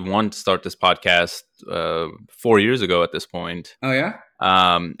actually wanted to start this podcast 4 years ago at this point. Oh, yeah?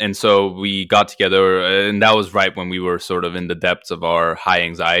 And so we got together, and that was right when we were sort of in the depths of our high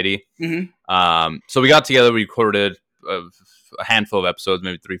anxiety. Mm-hmm. So we got together, we recorded a handful of episodes,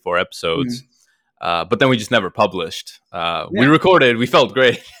 maybe 3-4 episodes. Mm-hmm. But then we just never published. We recorded, we felt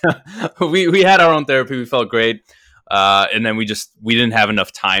great. we had our own therapy, we felt great. And then we didn't have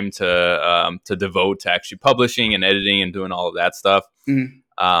enough time to devote to actually publishing and editing and doing all of that stuff.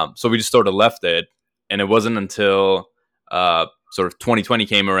 Mm-hmm. So we just sort of left it. And it wasn't until sort of 2020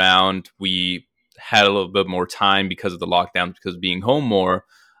 came around, we had a little bit more time because of the lockdowns, because of being home more,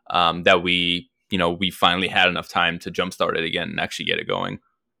 that we finally had enough time to jumpstart it again and actually get it going.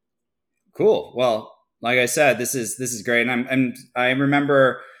 Cool. Well, like I said, this is great. And I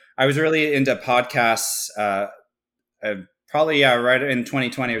remember I was really into podcasts, right in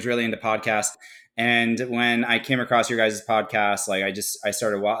 2020, I was really into podcasts. And when I came across your guys' podcast, like I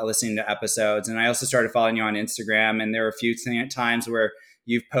started listening to episodes, and I also started following you on Instagram. And there were a few times where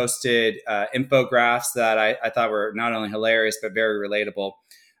you've posted infographics that I thought were not only hilarious, but very relatable.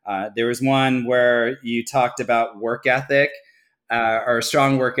 There was one where you talked about work ethic, or a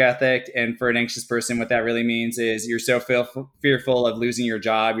strong work ethic. And for an anxious person, what that really means is you're so fearful of losing your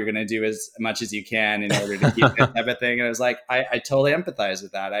job, you're going to do as much as you can in order to keep it, type of thing. And I was like, I totally empathize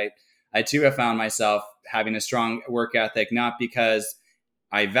with that. I too have found myself having a strong work ethic, not because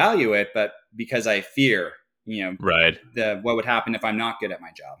I value it, but because I fear, right, what would happen if I'm not good at my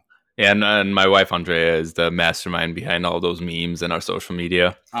job. Yeah, and my wife Andrea is the mastermind behind all those memes and our social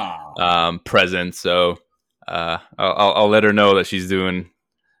media presence. So I'll let her know that she's doing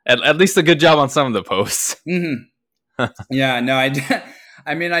at least a good job on some of the posts. Mm-hmm. Yeah, no,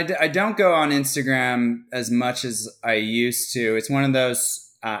 I mean, I don't go on Instagram as much as I used to. It's one of those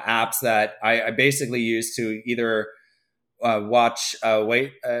apps that I basically use to either watch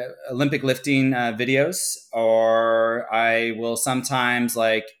Olympic lifting videos, or I will sometimes,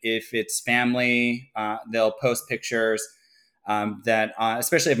 like if it's family, they'll post pictures that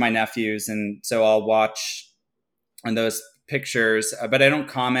especially of my nephews, and so I'll watch on those pictures, but I don't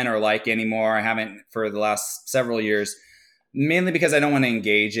comment or like anymore. I haven't for the last several years, mainly because I don't want to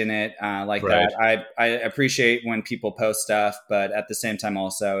engage in it like right. that. I appreciate when people post stuff, but at the same time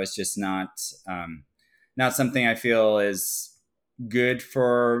also it's just not something I feel is good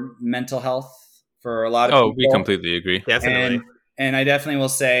for mental health for a lot of people. We completely agree. Definitely. And I definitely will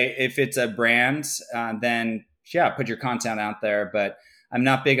say, if it's a brand, then yeah, put your content out there. But I'm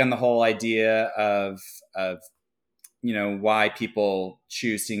not big on the whole idea of why people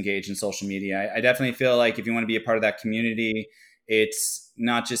choose to engage in social media. I definitely feel like if you want to be a part of that community, it's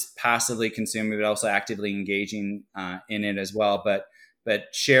not just passively consuming, but also actively engaging in it as well. But but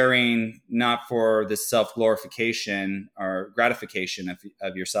sharing not for the self glorification or gratification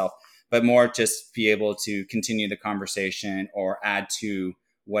of yourself, but more just be able to continue the conversation or add to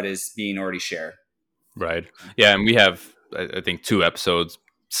what is being already shared. Right. Yeah. And we have, I think, 2 episodes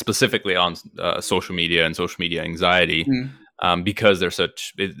specifically on social media and social media anxiety, because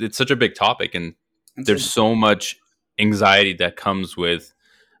it's such a big topic, and there's so much anxiety that comes with,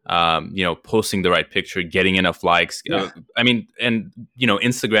 posting the right picture, getting enough likes. And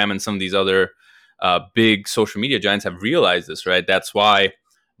Instagram and some of these other big social media giants have realized this, right? That's why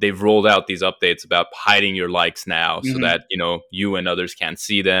they've rolled out these updates about hiding your likes now, so that you and others can't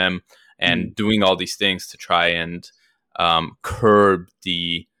see them, and doing all these things to try and curb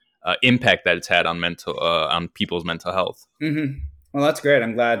the impact that it's had on people's mental health. Well, that's great.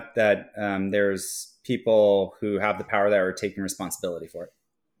 I'm glad that there's people who have the power that are taking responsibility for it.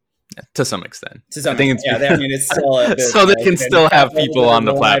 To some extent. I think it's it's still a bit, so they can still have people on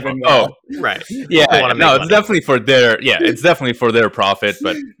the platform. Well. Oh, right. Yeah, no, it's definitely for their it's definitely for their profit,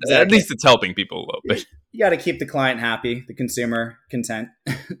 but at least it's helping people a little bit. You got to keep the client happy, the consumer content.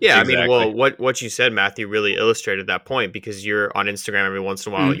 Yeah, exactly. I mean, well, what you said, Matthew, really illustrated that point, because you're on Instagram every once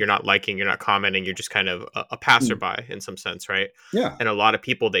in a while, you're not liking, you're not commenting, you're just kind of a passerby in some sense, right? Yeah. And a lot of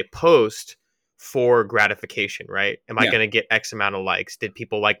people, they post for gratification, right? Am I going to get X amount of likes? Did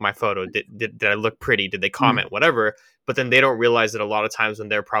people like my photo? Did I look pretty? Did they comment? Whatever. But then they don't realize that a lot of times when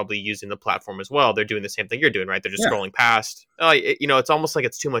they're probably using the platform as well, they're doing the same thing you're doing, right? They're just scrolling past. It's almost like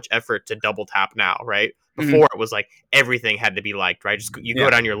it's too much effort to double tap now, right? Before it was like everything had to be liked, right? Just you go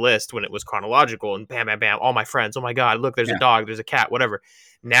down your list when it was chronological and bam, bam, bam, all my friends. Oh my God, look, there's a dog, there's a cat, whatever.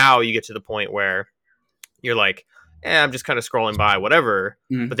 Now you get to the point where you're like, I'm just kind of scrolling by, whatever.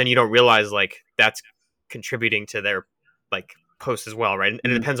 But then you don't realize like that's contributing to their like post as well, right?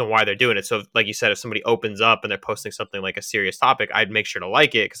 And it depends on why they're doing it. So like you said, if somebody opens up and they're posting something like a serious topic, I'd make sure to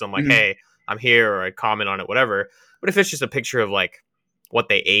like it, because I'm like, hey, I'm here, or I comment on it, whatever. But if it's just a picture of like what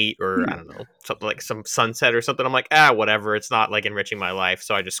they ate, or I don't know, something like some sunset or something, I'm like, whatever. It's not like enriching my life,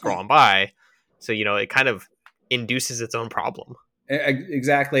 so I just scroll on by. So it kind of induces its own problem.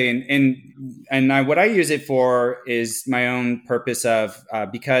 Exactly. And what I use it for is my own purpose of,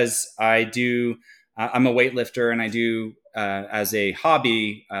 because I'm a weightlifter, and I do, as a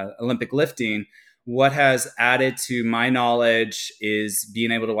hobby, Olympic lifting. What has added to my knowledge is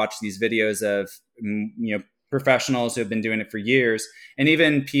being able to watch these videos of, professionals who have been doing it for years, and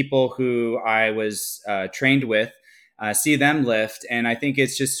even people who I was trained with, see them lift. And I think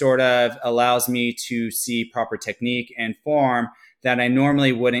it's just sort of allows me to see proper technique and form that I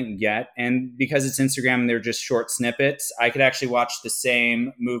normally wouldn't get. And because it's Instagram and they're just short snippets, I could actually watch the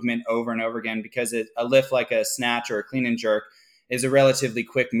same movement over and over again, because a lift like a snatch or a clean and jerk is a relatively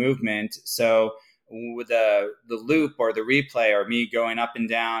quick movement. So with the loop or the replay, or me going up and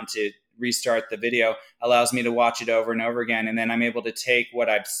down to restart the video, allows me to watch it over and over again. And then I'm able to take what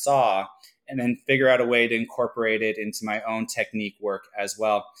I saw and then figure out a way to incorporate it into my own technique work as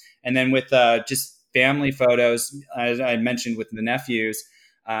well. And then with just family photos, as I mentioned with the nephews,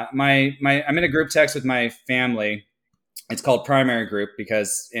 I'm in a group text with my family. It's called Primary Group,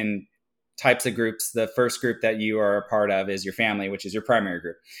 because in types of groups, the first group that you are a part of is your family, which is your primary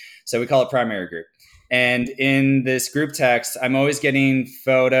group. So we call it Primary Group. And in this group text, I'm always getting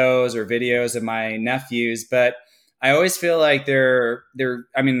photos or videos of my nephews, but I always feel like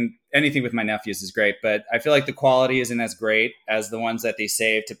anything with my nephews is great, but I feel like the quality isn't as great as the ones that they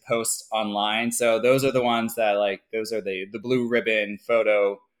save to post online. So those are the ones that those are the blue ribbon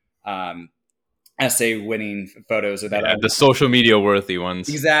photo, essay winning photos, or that the social media worthy ones.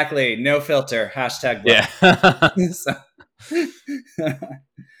 Exactly. No filter. #. Yeah.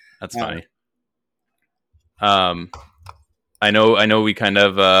 That's funny. I know we kind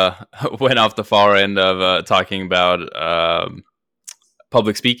of went off the far end of talking about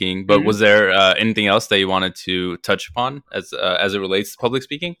public speaking, but was there anything else that you wanted to touch upon as it relates to public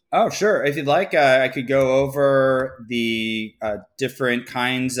speaking? Oh, sure. If you'd like, I could go over the different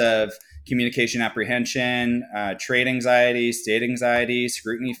kinds of communication apprehension, trait anxiety, state anxiety,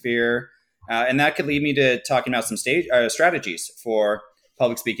 scrutiny fear, and that could lead me to talking about some strategies for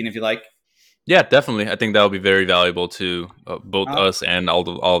public speaking, if you like. Yeah, definitely. I think that will be very valuable to both us and all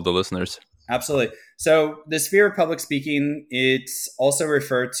of the listeners. Absolutely. So this fear of public speaking, it's also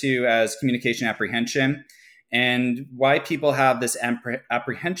referred to as communication apprehension. And why people have this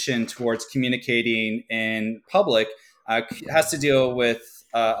apprehension towards communicating in public has to deal with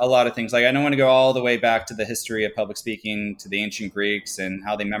a lot of things. Like, I don't want to go all the way back to the history of public speaking, to the ancient Greeks and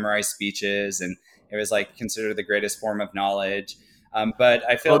how they memorized speeches, and it was like considered the greatest form of knowledge. But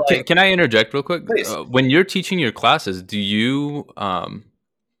I feel Well, like, can I interject real quick? please. When you're teaching your classes, do you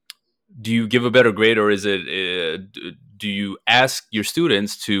give a better grade, or is it do you ask your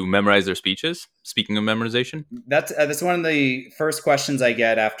students to memorize their speeches? Speaking of memorization, That's one of the first questions I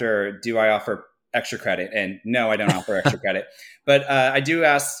get after, do I offer extra credit? And no, I don't offer extra credit. But I do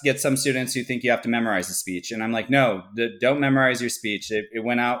get some students who think you have to memorize the speech. And I'm like, no, don't memorize your speech. It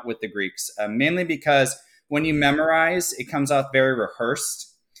went out with the Greeks, mainly because when you memorize, it comes off very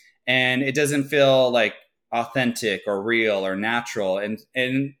rehearsed and it doesn't feel like authentic or real or natural.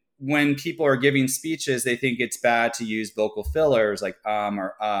 And when people are giving speeches, they think it's bad to use vocal fillers like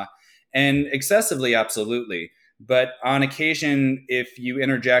or and excessively, absolutely. But on occasion, if you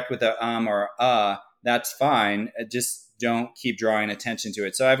interject with a or that's fine. Just don't keep drawing attention to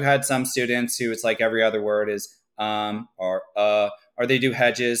it. So I've had some students who it's like every other word is or they do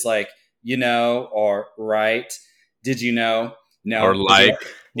hedges like, or right. Did you know? No. or like,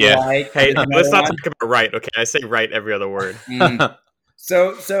 yeah. Like, Hey, there's let's another not one. talk about right. Okay, I say right every other word.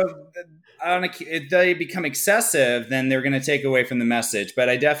 So if they become excessive, then they're going to take away from the message. But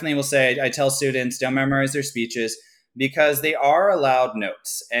I definitely will say, I tell students, don't memorize their speeches because they are allowed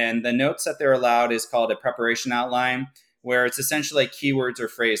notes. And the notes that they're allowed is called a preparation outline, where it's essentially like keywords or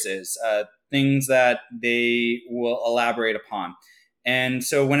phrases, things that they will elaborate upon. And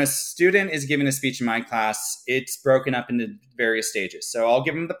so when a student is giving a speech in my class, it's broken up into various stages. So I'll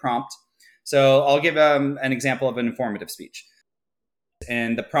give them the prompt. So I'll give an example of an informative speech.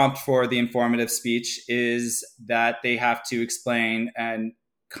 And the prompt for the informative speech is that they have to explain a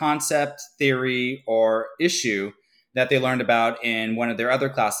concept, theory, or issue that they learned about in one of their other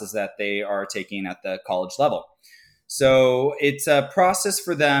classes that they are taking at the college level. So it's a process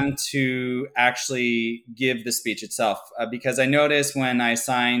for them to actually give the speech itself. Because I noticed when I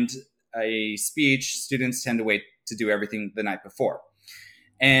assigned a speech, students tend to wait to do everything the night before.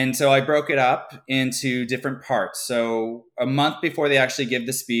 And so I broke it up into different parts. So a month before they actually give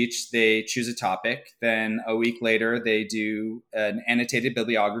the speech, they choose a topic. Then a week later, they do an annotated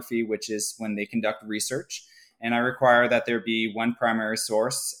bibliography, which is when they conduct research. And I require that there be one primary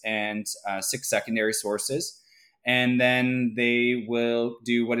source and 6 secondary sources. And then they will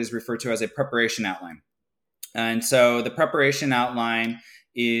do what is referred to as a preparation outline. And so the preparation outline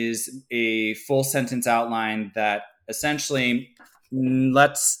is a full sentence outline that essentially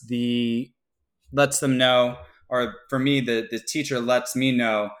lets them know, or for me, the teacher lets me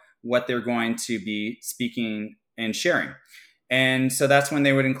know what they're going to be speaking and sharing. And so that's when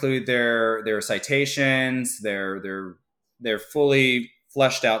they would include their citations, their fully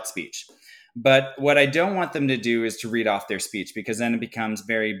fleshed out speech. But what I don't want them to do is to read off their speech, because then it becomes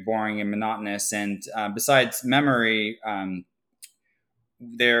very boring and monotonous. And besides memory,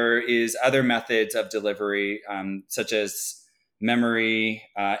 there is other methods of delivery, such as memory,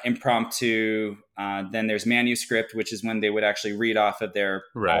 impromptu. Then there's manuscript, which is when they would actually read off of their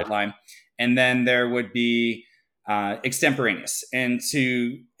outline. And then there would be extemporaneous. And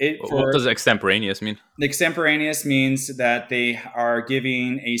what does extemporaneous mean? Extemporaneous means that they are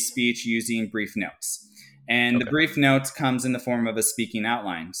giving a speech using brief notes. And the brief notes comes in the form of a speaking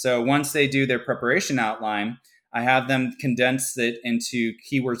outline. So once they do their preparation outline, I have them condense it into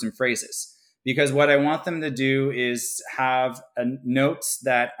keywords and phrases. Because what I want them to do is have notes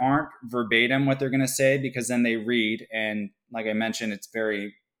that aren't verbatim what they're going to say, because then they read. And like I mentioned, it's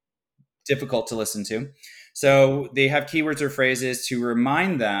very difficult to listen to. So they have keywords or phrases to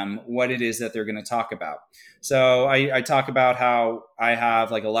remind them what it is that they're going to talk about. So I talk about how I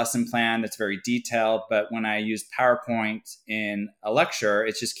have like a lesson plan that's very detailed, but when I use PowerPoint in a lecture,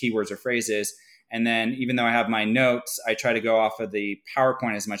 it's just keywords or phrases. And then even though I have my notes, I try to go off of the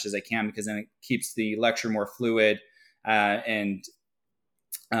PowerPoint as much as I can, because then it keeps the lecture more fluid and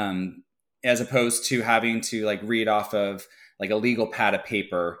as opposed to having to like read off of like a legal pad of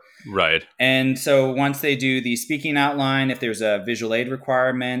paper. Right. And so once they do the speaking outline, if there's a visual aid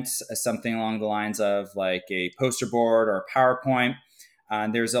requirement, something along the lines of like a poster board or a PowerPoint,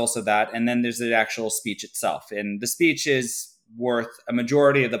 there's also that. And then there's the actual speech itself. And the speech is worth a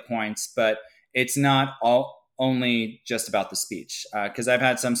majority of the points, but it's not only just about the speech, because I've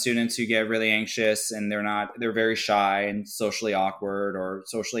had some students who get really anxious and they're very shy and socially awkward or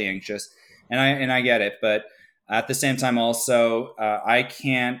socially anxious. And I get it. But at the same time, also, I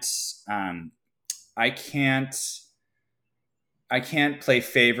can't play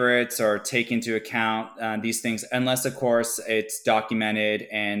favorites or take into account these things unless, of course, it's documented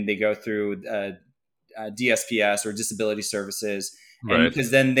and they go through DSPS or Disability Services. And because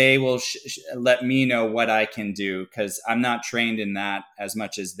then they will let me know what I can do, because I'm not trained in that as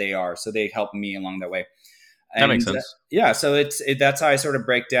much as they are. So they help me along that way. That makes And sense. yeah, so that's how I sort of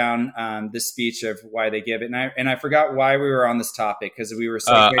break down the speech of why they give it. And I forgot why we were on this topic because we were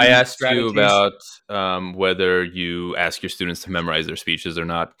I segueing into asked you strategies. about whether you ask your students to memorize their speeches or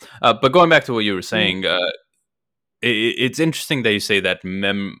not. But going back to what you were saying, it's interesting that you say that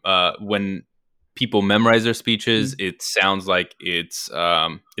when people memorize their speeches, it sounds like it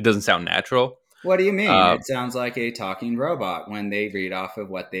doesn't sound natural. What do you mean? Uh, It sounds like a talking robot when they read off of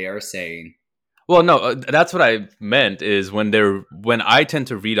what they are saying. well, no, that's what I meant is when I tend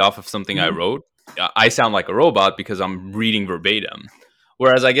to read off of something I wrote, I sound like a robot because I'm reading verbatim.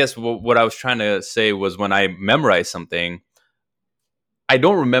 Whereas I guess what I was trying to say was when I memorize something, I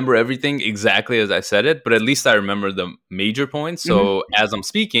don't remember everything exactly as I said it, but at least I remember the major points. So as I'm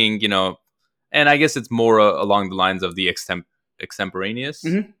speaking, and I guess it's more along the lines of the extemporaneous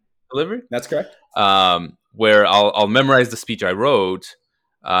delivery. That's correct. Where I'll memorize the speech I wrote,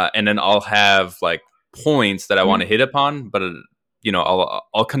 and then I'll have like points that I want to hit upon, but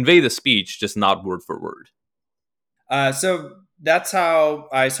I'll convey the speech, just not word for word. So that's how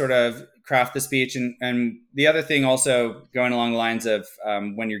I sort of craft the speech. And the other thing also going along the lines of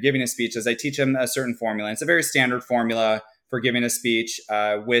when you're giving a speech is I teach them a certain formula. And it's a very standard formula for giving a speech.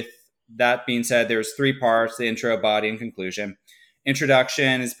 With that being said, there's 3 parts: the intro, body, and conclusion.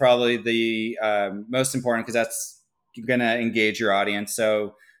 Introduction is probably the most important because that's going to engage your audience.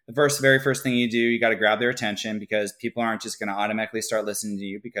 So the very first thing you do, you got to grab their attention because people aren't just going to automatically start listening to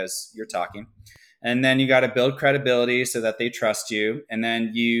you because you're talking. And then you got to build credibility so that they trust you. And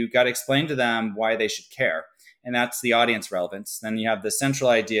then you got to explain to them why they should care. And that's the audience relevance. Then you have the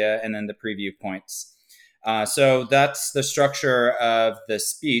central idea and then the preview points. So that's the structure of the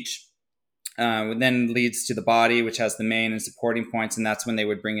speech. Then leads to the body, which has the main and supporting points. And that's when they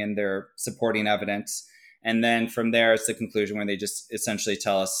would bring in their supporting evidence. And then from there, it's the conclusion where they just essentially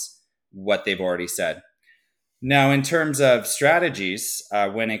tell us what they've already said. Now, in terms of strategies,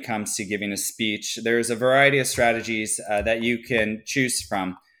 when it comes to giving a speech, there's a variety of strategies that you can choose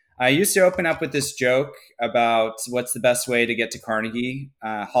from. I used to open up with this joke about what's the best way to get to Carnegie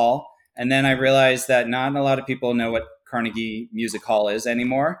Hall. And then I realized that not a lot of people know what Carnegie Music Hall is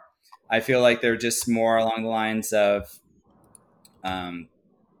anymore. I feel like they're just more along the lines of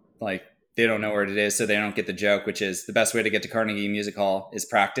like they don't know where it is, so they don't get the joke, which is the best way to get to Carnegie Music Hall is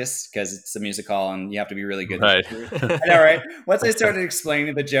practice because it's a music hall and you have to be really good. Right. I know, right? Once I started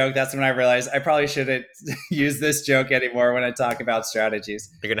explaining the joke, that's when I realized I probably shouldn't use this joke anymore when I talk about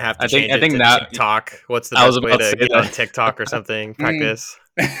strategies. You're gonna have to change it to TikTok. What's the I was best way about to to say get on that. TikTok or something? Practice.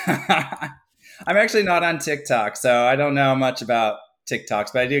 I'm actually not on TikTok, so I don't know much about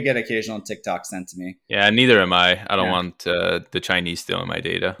TikToks, but I do get occasional TikToks sent to me. Yeah, neither am I. I don't want the Chinese stealing my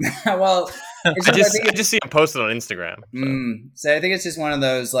data. Well, I just see them posted on Instagram. So I think it's just one of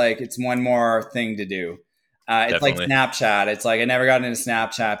those, like, it's one more thing to do. It's like Snapchat. It's like I never got into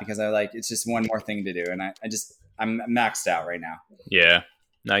Snapchat because it's just one more thing to do. And I'm maxed out right now. Yeah,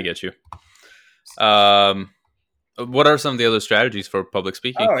 I get you. What are some of the other strategies for public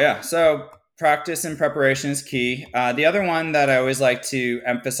speaking? Oh, yeah. So practice and preparation is key. The other one that I always like to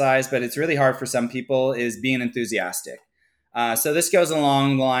emphasize, but it's really hard for some people, is being enthusiastic. So this goes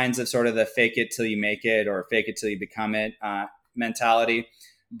along the lines of sort of the fake it till you make it or fake it till you become it mentality.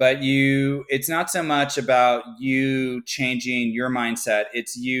 But it's not so much about you changing your mindset.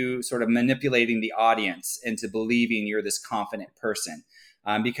 It's you sort of manipulating the audience into believing you're this confident person.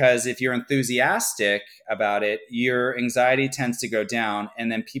 Because if you're enthusiastic about it, your anxiety tends to go down,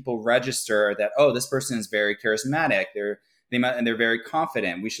 and then people register that, oh, this person is very charismatic. They're very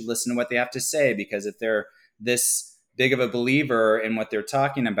confident. We should listen to what they have to say, because if they're this big of a believer in what they're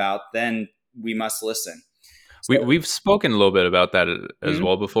talking about, then we must listen. So, we've spoken a little bit about that as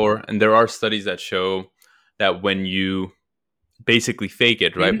well before, and there are studies that show that when you basically fake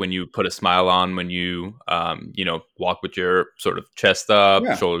it, right? When you put a smile on, when you walk with your sort of chest up,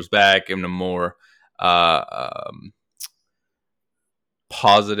 shoulders back, in a more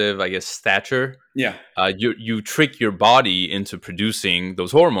positive, I guess, stature. Yeah. You trick your body into producing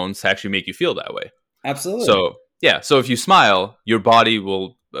those hormones to actually make you feel that way. Absolutely. So if you smile, your body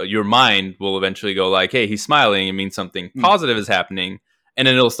will, your mind will eventually go like, hey, he's smiling. It means something positive is happening. And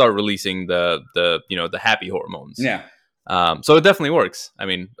then it'll start releasing the happy hormones. Yeah. So it definitely works. I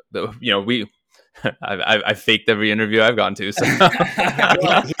mean, I've faked every interview I've gone to. So he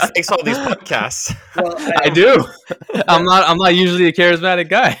fakes all these podcasts. Well, I do. I'm not usually a charismatic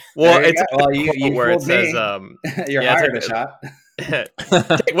guy. Well, it's you where it says, "You're hired a shot."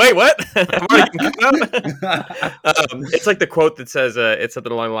 Wait, what? It's like the quote that says, it's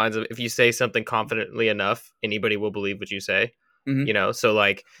something along the lines of, if you say something confidently enough, anybody will believe what you say. So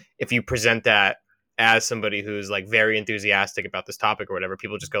like if you present that as somebody who's like very enthusiastic about this topic or whatever,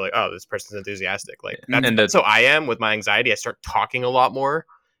 people just go like, oh, this person's enthusiastic. Like that's so I am with my anxiety. I start talking a lot more,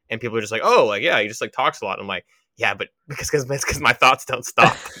 and people are just like, oh, like, yeah, he just like talks a lot. I'm like, yeah, but because my thoughts don't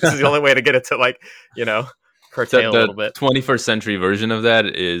stop. This is the only way to get it to like, curtail a little bit. 21st century version of that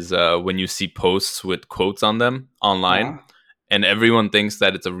is when you see posts with quotes on them online, and everyone thinks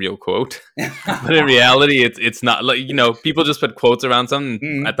that it's a real quote, but in reality, it's not. Like, people just put quotes around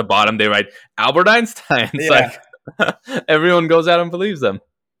something. At the bottom, they write Albert Einstein. It's like everyone goes out and believes them.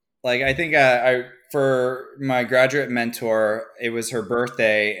 Like, I think for my graduate mentor, it was her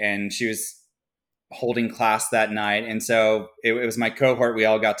birthday, and she was holding class that night, and so it was my cohort. We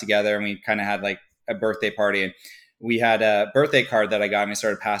all got together, and we kind of had like a birthday party, and we had a birthday card that I got, and we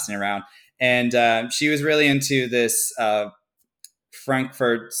started passing it around. And she was really into this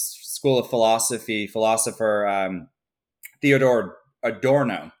Frankfurt School of philosopher Theodor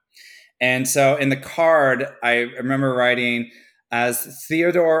Adorno. And so in the card, I remember writing, as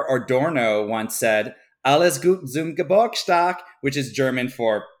Theodor Adorno once said, "Alles gut zum Geburtstag," which is German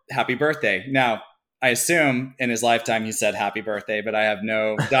for happy birthday. Now, I assume in his lifetime he said happy birthday, but I have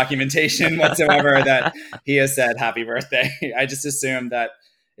no documentation whatsoever that he has said happy birthday. I just assume that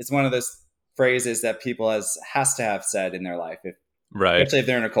it's one of those phrases that people has to have said in their life, right? Especially if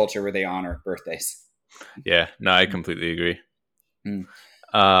they're in a culture where they honor birthdays. Yeah, no, I completely agree.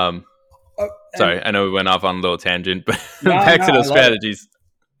 Sorry, I know we went off on a little tangent, but back to the strategies.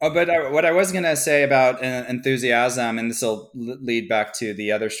 But what I was going to say about enthusiasm, and this will lead back to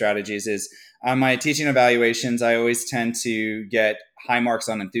the other strategies, is on my teaching evaluations, I always tend to get high marks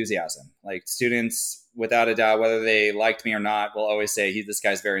on enthusiasm. Like, students, without a doubt, whether they liked me or not, will always say, this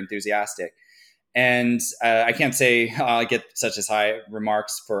guy's very enthusiastic. And I can't say I get such as high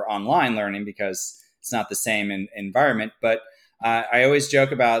remarks for online learning because it's not the same environment. But I always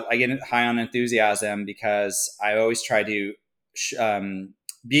joke about I get high on enthusiasm because I always try to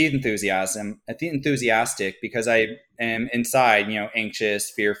be enthusiastic because I am inside,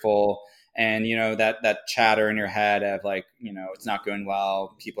 anxious, fearful, and that chatter in your head of like, it's not going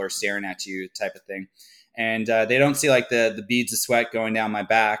well, people are staring at you, type of thing. And they don't see like the beads of sweat going down my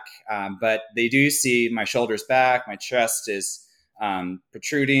back, but they do see my shoulders back, my chest is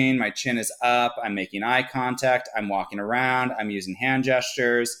protruding, my chin is up, I'm making eye contact, I'm walking around, I'm using hand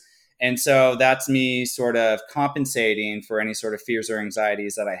gestures. And so that's me sort of compensating for any sort of fears or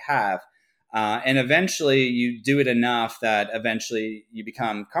anxieties that I have. And eventually you do it enough that eventually you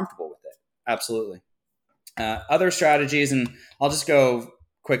become comfortable with it. Absolutely. Other strategies, and I'll just go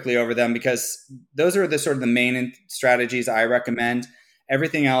quickly over them because those are the sort of the main strategies I recommend.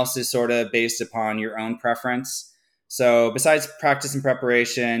 Everything else is sort of based upon your own preference. So besides practice and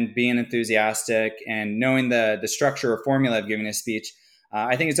preparation, being enthusiastic, and knowing the structure or formula of giving a speech,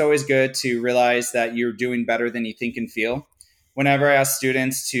 I think it's always good to realize that you're doing better than you think and feel. Whenever I ask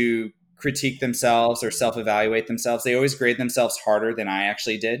students to critique themselves or self-evaluate themselves, they always grade themselves harder than I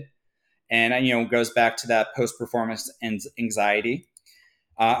actually did. And, it goes back to that post-performance anxiety.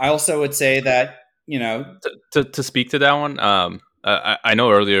 I also would say that, to speak to that one, I know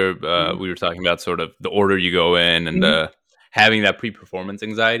earlier we were talking about sort of the order you go in and having that pre-performance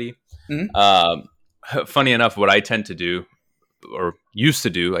anxiety. Funny enough, what I tend to do, or used to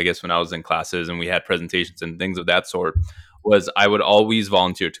do, I guess, when I was in classes and we had presentations and things of that sort, was I would always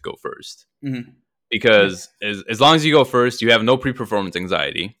volunteer to go first. Because as long as you go first, you have no pre-performance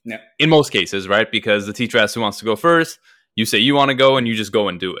anxiety. In most cases, right? Because the teacher asks who wants to go first. You say you want to go, and you just go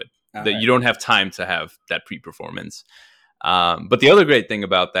and do it. You don't have time to have that pre-performance. But the other great thing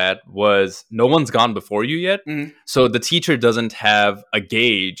about that was no one's gone before you yet. So the teacher doesn't have a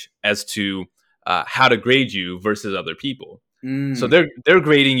gauge as to how to grade you versus other people. So they're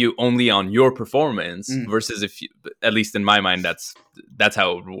grading you only on your performance versus if you, at least in my mind, that's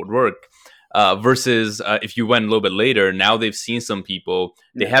how it would work. Versus if you went a little bit later, now they've seen some people,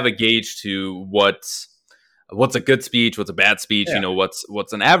 they have a gauge to what's a good speech, what's a bad speech,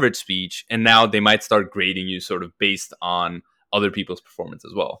 what's an average speech, and now they might start grading you sort of based on other people's performance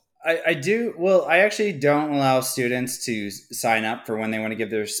as well. I do. Well, I actually don't allow students to sign up for when they want to give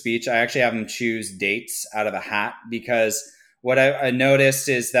their speech. I actually have them choose dates out of a hat because what I noticed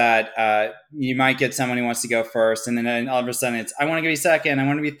is that you might get someone who wants to go first, and then all of a sudden it's, I want to be second, I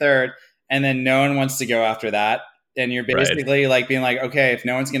want to be third, and then no one wants to go after that. And you're basically like being like, okay, if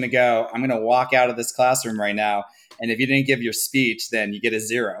no one's going to go, I'm going to walk out of this classroom right now. And if you didn't give your speech, then you get a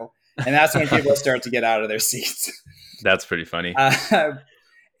 0. And that's when people start to get out of their seats. That's pretty funny. But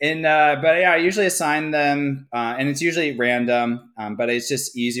yeah, I usually assign them, and it's usually random, but it's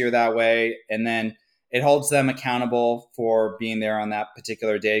just easier that way. And then it holds them accountable for being there on that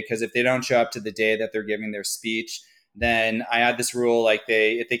particular day. Because if they don't show up to the day that they're giving their speech, then I had this rule, like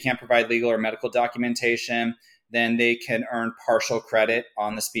if they can't provide legal or medical documentation, then they can earn partial credit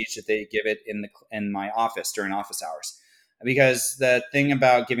on the speech that they give it in my office during office hours. Because the thing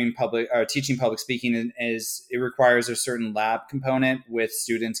about teaching public speaking is it requires a certain lab component with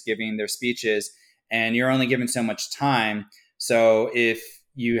students giving their speeches, and you're only given so much time. So if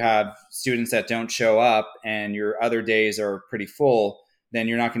you have students that don't show up and your other days are pretty full, then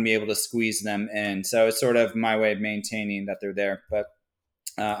you're not going to be able to squeeze them in. So it's sort of my way of maintaining that they're there. But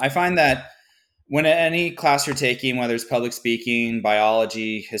I find that when any class you're taking, whether it's public speaking,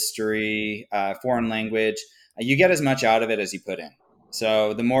 biology, history, foreign language, you get as much out of it as you put in.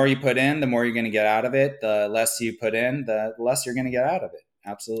 So the more you put in, the more you're going to get out of it. The less you put in, the less you're going to get out of it.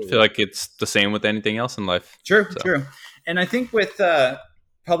 Absolutely. I feel like it's the same with anything else in life. True. And I think with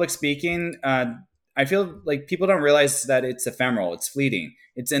public speaking, I feel like people don't realize that it's ephemeral. It's fleeting.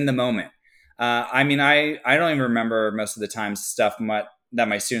 It's in the moment. I don't even remember most of the time stuff that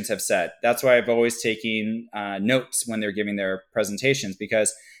my students have said. That's why I've always taken notes when they're giving their presentations,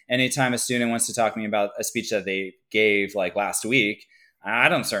 because anytime a student wants to talk to me about a speech that they gave like last week,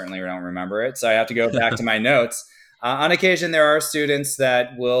 I certainly don't remember it. So I have to go back to my notes. On occasion, there are students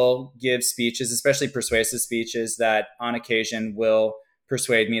that will give speeches, especially persuasive speeches, that on occasion will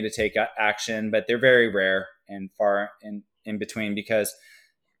persuade me to take action, but they're very rare and far in between, because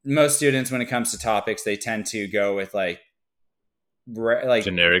most students, when it comes to topics, they tend to go with like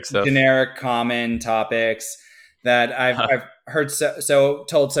generic stuff, generic common topics that I've heard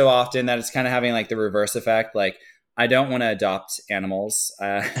told so often that it's kind of having like the reverse effect. Like, I don't want to adopt animals.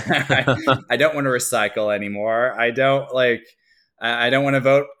 I don't want to recycle anymore. I don't want to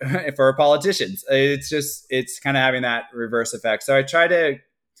vote for politicians. It's kind of having that reverse effect. So I try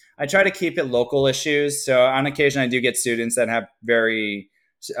to keep it local issues. So on occasion, I do get students that have very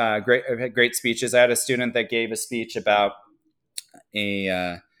great speeches. I had a student that gave a speech about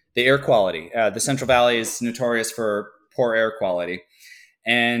the air quality. The Central Valley is notorious for poor air quality.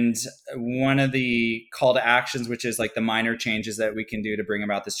 And one of the call to actions, which is like the minor changes that we can do to bring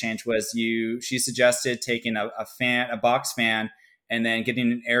about this change, was she suggested taking a box fan, and then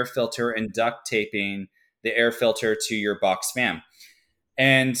getting an air filter and duct taping the air filter to your box fan.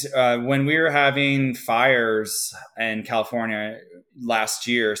 And when we were having fires in California last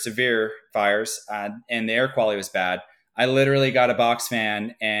year, severe fires, and the air quality was bad, I literally got a box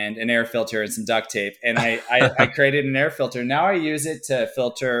fan and an air filter and some duct tape, and I created an air filter. Now I use it to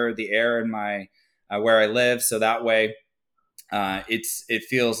filter the air in my where I live, so that way it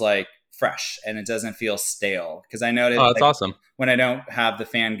feels like fresh and it doesn't feel stale. Because I noticed, that's awesome, when I don't have the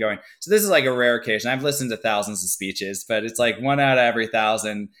fan going. So this is like a rare occasion. I've listened to thousands of speeches, but it's like 1 out of every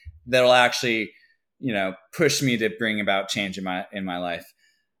 1,000 that'll actually, push me to bring about change in my life.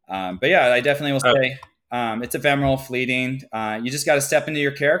 But yeah, I definitely will say. It's ephemeral, fleeting. You just got to step into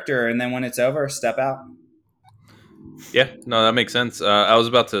your character, and then when it's over, step out. Yeah, no, that makes sense. I was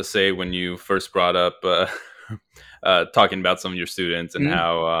about to say, when you first brought up talking about some of your students and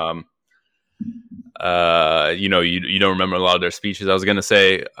how you don't remember a lot of their speeches, I was going to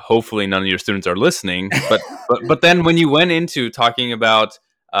say, hopefully none of your students are listening. But then when you went into talking about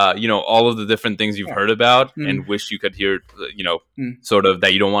all of the different things you've heard about and wish you could hear, sort of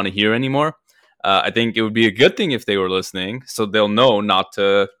that you don't want to hear anymore. I think it would be a good thing if they were listening, so they'll know not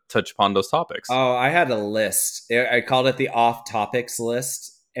to touch upon those topics. Oh, I had a list. I called it the off topics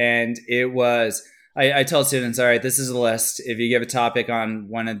list. And it was, I told students, all right, this is a list. If you give a topic on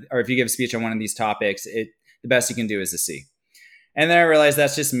if you give a speech on one of these topics, the best you can do is a C. And then I realized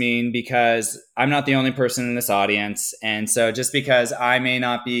that's just mean, because I'm not the only person in this audience. And so just because I may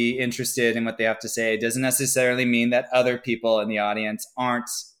not be interested in what they have to say doesn't necessarily mean that other people in the audience aren't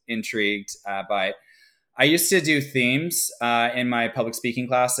intrigued by it. I used to do themes in my public speaking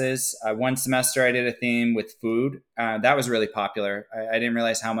classes. One semester I did a theme with food. That was really popular. I didn't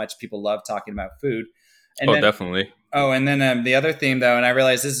realize how much people love talking about food. And definitely. And then the other theme, though, and I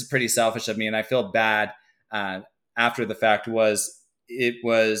realized this is pretty selfish of me, and I feel bad after the fact, was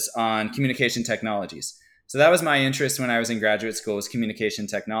on communication technologies. So that was my interest when I was in graduate school, was communication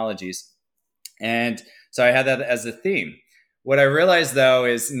technologies. And so I had that as a theme. What I realized, though,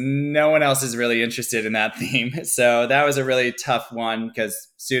 is no one else is really interested in that theme. So that was a really tough one, because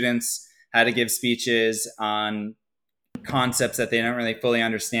students had to give speeches on concepts that they don't really fully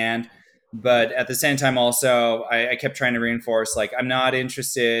understand. But at the same time, also, I kept trying to reinforce, like, I'm not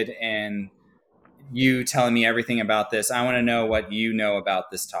interested in you telling me everything about this. I want to know what you know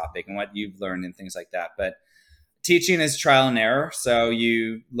about this topic and what you've learned and things like that. But teaching is trial and error. So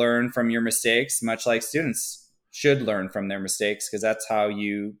you learn from your mistakes, much like students should learn from their mistakes, because that's how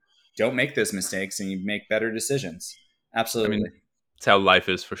you don't make those mistakes and you make better decisions. I Absolutely. mean, it's how life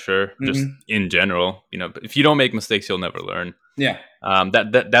is for sure. Just Mhm. in general, if you don't make mistakes, you'll never learn. Yeah.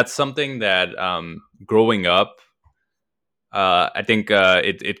 That's something that growing up, I think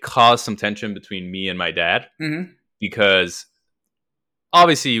it caused some tension between me and my dad Hmm. because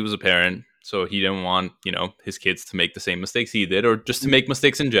obviously he was a parent, so he didn't want his kids to make the same mistakes he did, or just to make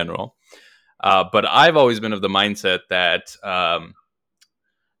mistakes in general. But I've always been of the mindset that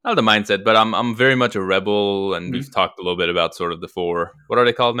not the mindset, but I'm very much a rebel, and we've Hmm. talked a little bit about sort of the four. What are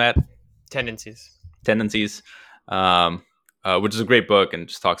they called, Matt? Tendencies. Tendencies, which is a great book and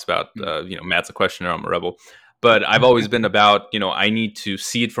just talks about Matt's a questioner, I'm a rebel. But I've always been about I need to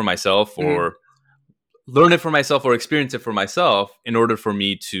see it for myself, or learn it for myself, or experience it for myself in order for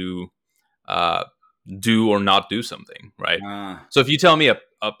me to do or not do something, right? So if you tell me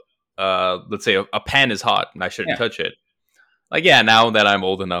let's say a pan is hot and I shouldn't Yeah. touch it, like, yeah, now that I'm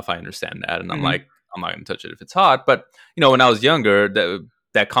old enough, I understand that, and I'm like, I'm not going to touch it if it's hot. But when I was younger,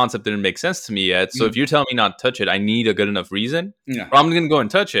 that concept didn't make sense to me yet. So if you're telling me not to touch it, I need a good enough reason, Yeah. or I'm going to go and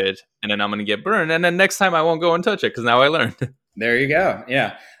touch it, and then I'm going to get burned, and then next time I won't go and touch it because now I learned. There you go.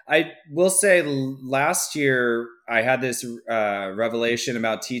 Yeah. I will say last year I had this revelation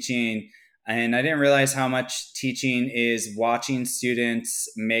about teaching, and I didn't realize how much teaching is watching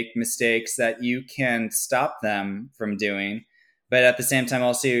students make mistakes that you can stop them from doing. But at the same time,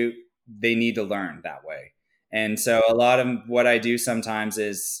 also, they need to learn that way. And so a lot of what I do sometimes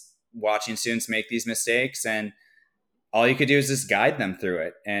is watching students make these mistakes, and all you could do is just guide them through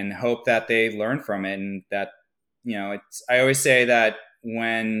it and hope that they learn from it, and that I always say that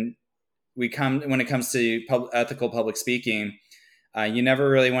when it comes to ethical public speaking, you never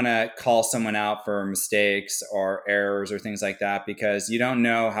really want to call someone out for mistakes or errors or things like that, because you don't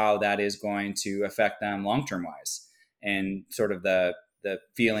know how that is going to affect them long term wise, and sort of the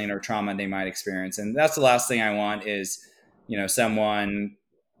feeling or trauma they might experience. And that's the last thing I want is someone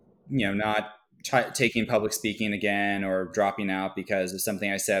not taking public speaking again or dropping out because of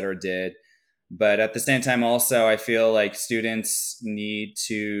something I said or did. But at the same time, also, I feel like students need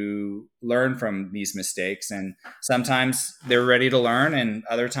to learn from these mistakes. And sometimes they're ready to learn, and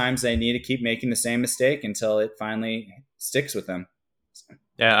other times they need to keep making the same mistake until it finally sticks with them.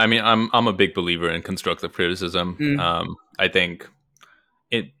 Yeah, I mean, I'm a big believer in constructive criticism. I think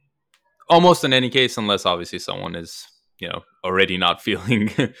it almost in any case, unless obviously someone is already not feeling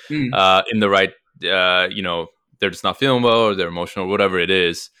in the right, they're just not feeling well, or they're emotional, or whatever it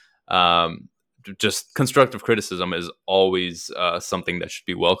is. Just constructive criticism is always something that should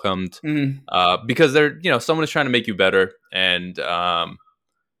be welcomed, because someone is trying to make you better, and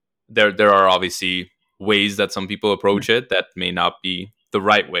there are obviously ways that some people approach it that may not be the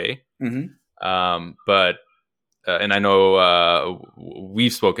right way. But and I know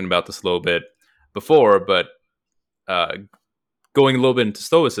we've spoken about this a little bit before, but going a little bit into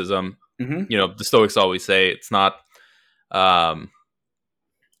Stoicism, the Stoics always say it's not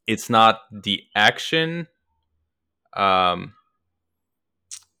the action.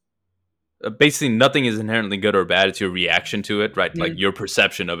 Basically, nothing is inherently good or bad. It's your reaction to it, right? Like your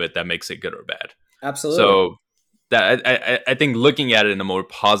perception of it that makes it good or bad. Absolutely. So that I think looking at it in a more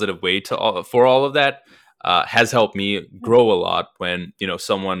positive way for all of that has helped me grow a lot. When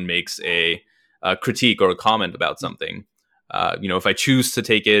someone makes a critique or a comment about something, if I choose to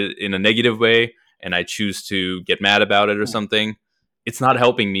take it in a negative way and I choose to get mad about it or something, it's not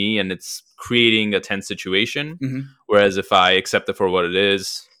helping me, and it's creating a tense situation. Whereas if I accept it for what it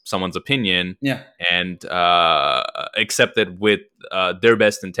is, someone's opinion, and accept it with their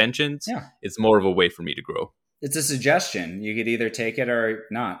best intentions, it's more of a way for me to grow. It's a suggestion. You could either take it or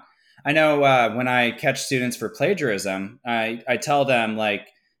not. I know when I catch students for plagiarism, I tell them, like,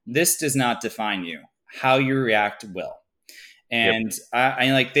 this does not define you. How you react will. And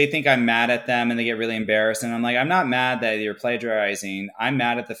I like, they think I'm mad at them and they get really embarrassed. And I'm like, I'm not mad that you're plagiarizing. I'm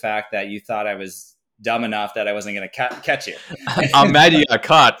mad at the fact that you thought I was dumb enough that I wasn't going to catch you. I'm mad you got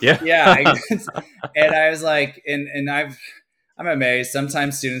caught. Yeah. Yeah. And I was like, I'm amazed.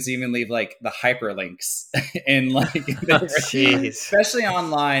 Sometimes students even leave like the hyperlinks and like, especially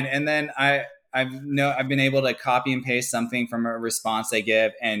online. And then I've been able to copy and paste something from a response they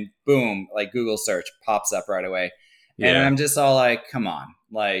give, and boom, like Google search pops up right away. And I'm just all like, come on,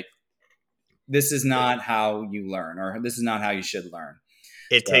 like, this is not how you learn, or this is not how you should learn.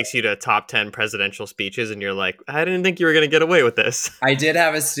 It takes you to top 10 presidential speeches, and you're like, I didn't think you were going to get away with this. I did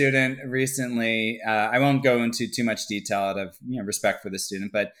have a student recently. I won't go into too much detail out of respect for the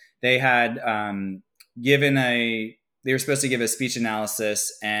student, but they had they were supposed to give a speech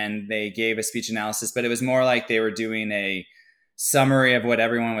analysis, and they gave a speech analysis, but it was more like they were doing a summary of what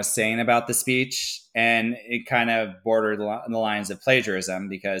everyone was saying about the speech, and it kind of bordered the lines of plagiarism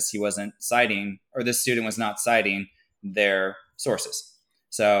because he wasn't citing, or the student was not citing their sources.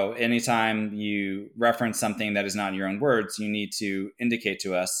 So anytime you reference something that is not in your own words, you need to indicate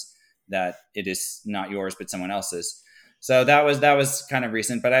to us that it is not yours but someone else's. So that was kind of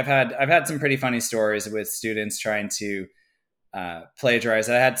recent, but I've had some pretty funny stories with students trying to plagiarize.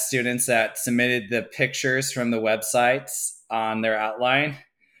 I had students that submitted the pictures from the websites on their outline.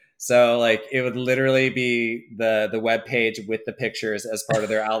 So like it would literally be the web page with the pictures as part of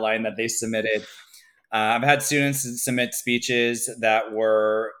their outline that they submitted. I've had students submit speeches that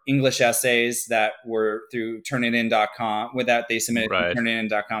were English essays that were through Turnitin.com. With that, they submitted to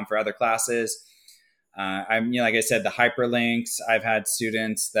Turnitin.com for other classes. Like I said, the hyperlinks. I've had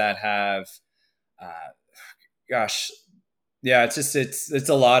students that have, it's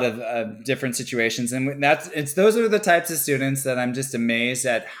a lot of different situations, and those are the types of students that I'm just amazed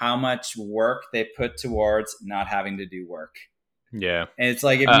at how much work they put towards not having to do work. Yeah. And it's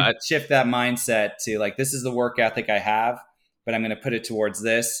like, if you shift that mindset to like, this is the work ethic I have, but I'm going to put it towards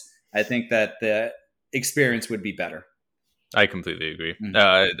this, I think that the experience would be better. I completely agree. Mm-hmm.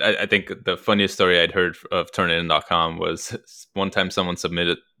 I think the funniest story I'd heard of Turnitin.com was one time someone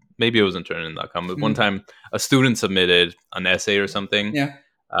submitted, maybe it wasn't Turnitin.com, but one time a student submitted an essay or something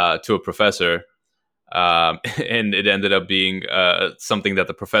to a professor. And it ended up being something that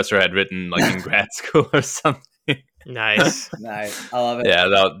the professor had written like in grad school or something. Nice. Nice. I love it. Yeah,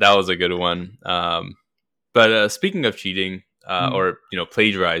 that was a good one. But speaking of cheating or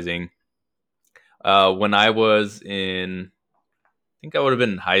plagiarizing, when I was I think I would have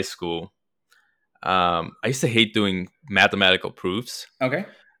been in high school. I used to hate doing mathematical proofs. Okay.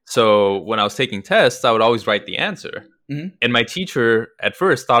 So when I was taking tests, I would always write the answer. Mm-hmm. And my teacher at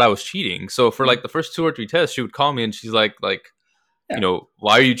first thought I was cheating. So for like the first 2 or 3 tests, she would call me and she's like, why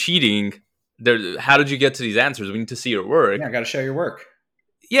are you cheating? How did you get to these answers? We need to see your work. Yeah, I got to show your work.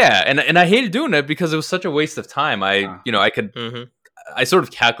 Yeah, and I hated doing it because it was such a waste of time. I could, I sort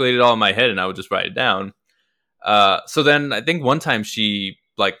of calculated it all in my head and I would just write it down. So then I think one time she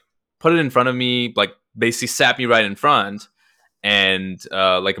like put it in front of me, like basically sat me right in front and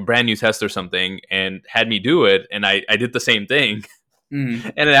like a brand new test or something, and had me do it. And I did the same thing. Mm-hmm.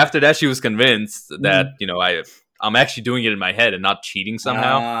 And then after that, she was convinced that, I'm actually doing it in my head and not cheating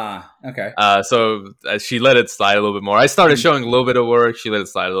somehow. Okay. So she let it slide a little bit more. I started showing a little bit of work. She let it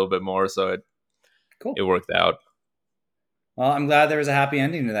slide a little bit more. So it worked out. Well, I'm glad there was a happy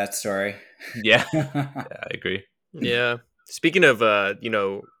ending to that story. Yeah, I agree. Yeah. Speaking of,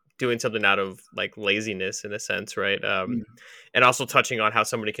 doing something out of like laziness in a sense, right? And also touching on how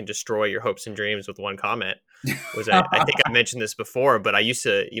somebody can destroy your hopes and dreams with one comment. I think I mentioned this before, but I used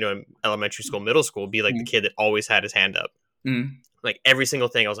to, in elementary school, middle school, be like the kid that always had his hand up. Like every single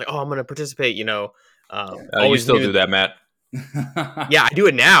thing, I was like, oh, I'm going to participate, you still do that, Matt? Yeah, I do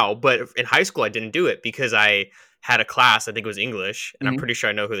it now, but in high school, I didn't do it because I had a class, I think it was English, and I'm pretty sure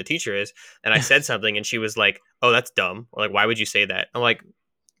I know who the teacher is. And I said something and she was like, oh, that's dumb. Or like, why would you say that? I'm like,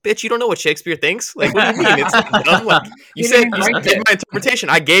 bitch, you don't know what Shakespeare thinks? Like, what do you mean? It's like dumb. Like, you said gave my interpretation.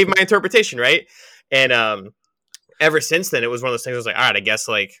 I gave my interpretation, right? And ever since then, it was one of those things I was like, all right, I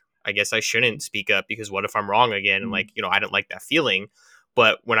guess I shouldn't speak up because what if I'm wrong again? And like, I didn't like that feeling.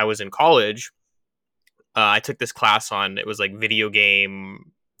 But when I was in college, I took this class on, it was like video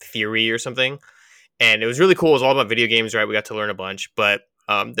game theory or something. And it was really cool. It was all about video games, right? We got to learn a bunch. But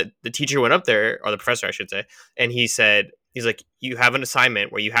the teacher went up there, or the professor, I should say, and he's like, you have an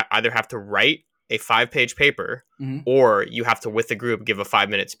assignment where you either have to write a 5-page paper or you have to, with the group, give a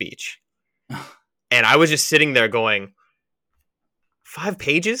 5-minute speech. And I was just sitting there going, 5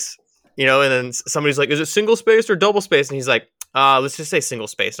 pages? And then somebody's like, is it single spaced or double spaced? And he's like, let's just say single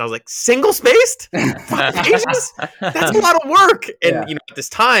spaced. And I was like, single spaced? 5 pages? That's a lot of work. And, at this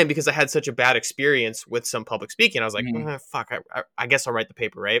time, because I had such a bad experience with some public speaking, I was like, fuck, I guess I'll write the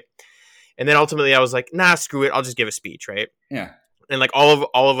paper, right? And then ultimately I was like, nah, screw it. I'll just give a speech, right? Yeah. And like all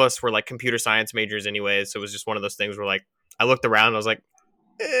of us were like computer science majors anyway. So it was just one of those things where like, I looked around and I was like,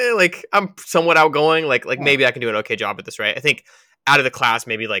 like I'm somewhat outgoing. Like maybe I can do an okay job at this, right? I think out of the class,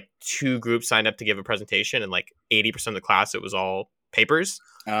 maybe like 2 groups signed up to give a presentation, and like 80% of the class, it was all papers.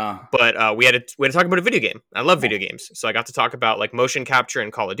 But we had to talk about a video game. I love video games. So I got to talk about like motion capture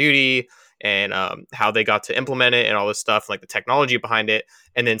in Call of Duty and how they got to implement it and all this stuff, like the technology behind it.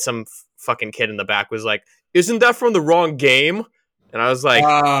 And then some fucking kid in the back was like, isn't that from the wrong game? And I was like,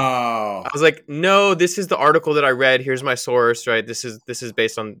 Oh. no, this is the article that I read. Here's my source, right? This is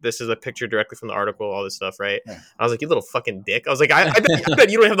based on, this is a picture directly from the article, all this stuff, right? Yeah. I was like, you little fucking dick. I was like, I bet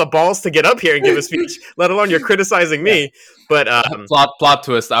you don't have the balls to get up here and give a speech, let alone you're criticizing me. But plot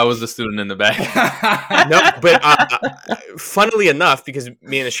twist, I was the student in the back. no, but funnily enough, because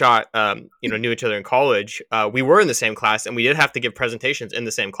me and Ashot, knew each other in college, we were in the same class, and we did have to give presentations in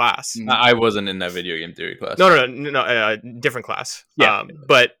the same class. I wasn't in that video game theory class. No, different class. Yeah.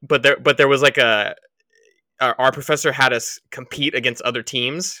 But there was like our professor had us compete against other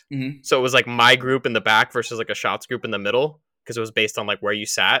teams. Mm-hmm. So it was like my group in the back versus like a shots group in the middle, because it was based on like where you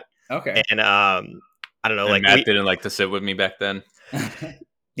sat. Okay. And I don't know, And like Matt didn't like to sit with me back then.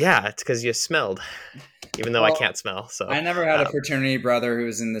 Yeah, it's because you smelled, even though I Well, can't smell. So I never had a fraternity brother who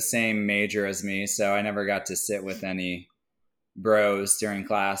was in the same major as me, so I never got to sit with any bros during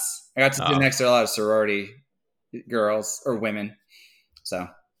class. I got to sit next to a lot of sorority girls or women. So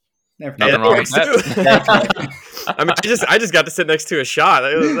nothing wrong with that. I mean, I just got to sit next to a shot.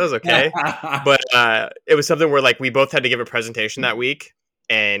 That was okay. But it was something where like we both had to give a presentation that week,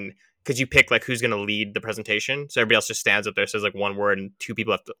 and because you pick like who's going to lead the presentation, so everybody else just stands up there, says like one word, and two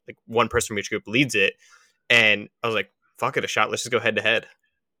people have to, like one person from each group leads it. And I was like, "Fuck it, a shot. Let's just go head to head."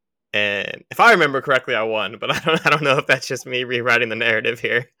 And if I remember correctly, I won. But I don't know if that's just me rewriting the narrative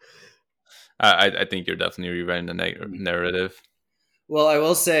here. I think you're definitely rewriting the narrative. Well, I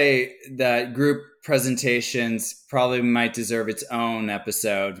will say that group presentations probably might deserve its own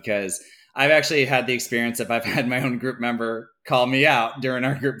episode, because I've actually had the experience of I've had my own group member call me out during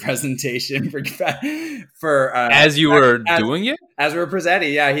our group presentation for as you were doing it, as we were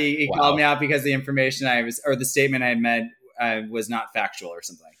presenting. Yeah, he Wow. called me out because the information or the statement I had made was not factual or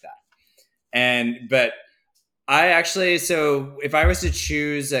something like that. But I actually, so if I was to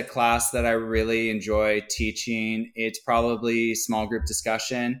choose a class that I really enjoy teaching, it's probably small group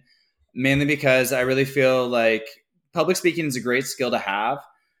discussion, mainly because I really feel like public speaking is a great skill to have,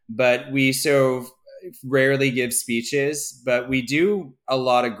 but we so rarely give speeches, but we do a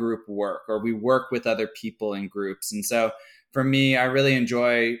lot of group work, or we work with other people in groups. And so for me, I really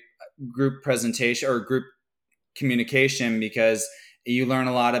enjoy group presentation or group communication, because you learn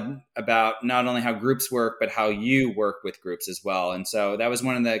a lot about not only how groups work, but how you work with groups as well. And so that was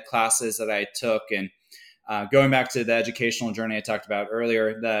one of the classes that I took. And going back to the educational journey I talked about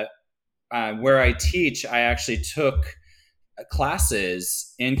earlier, that where I teach, I actually took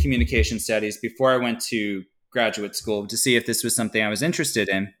classes in communication studies before I went to graduate school to see if this was something I was interested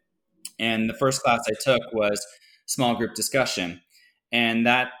in. And the first class I took was small group discussion. And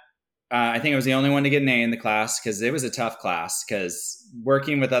that I think I was the only one to get an A in the class, because it was a tough class, because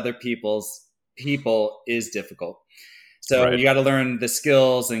working with other people is difficult. So Right. You got to learn the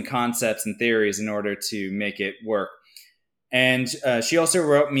skills and concepts and theories in order to make it work. And she also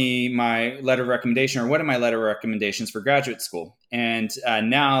wrote me my letter of recommendation, or one of my letter recommendations for graduate school. And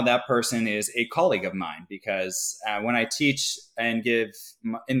now that person is a colleague of mine, because when I teach and give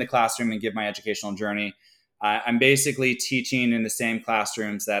in the classroom and give my educational journey, I'm basically teaching in the same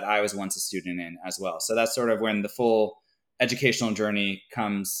classrooms that I was once a student in as well. So that's sort of when the full educational journey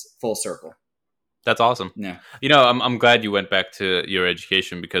comes full circle. That's awesome. Yeah. I'm glad you went back to your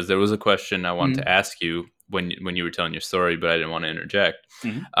education, because there was a question I wanted to ask you when you were telling your story, but I didn't want to interject.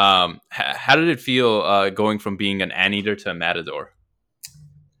 Mm-hmm. How did it feel going from being an anteater to a matador?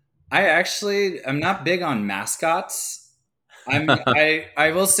 I'm not big on mascots.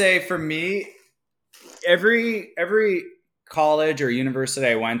 I will say, for me, every college or university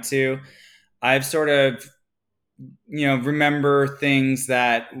I went to, I've sort of, remember things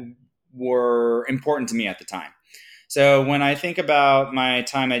that were important to me at the time. So when I think about my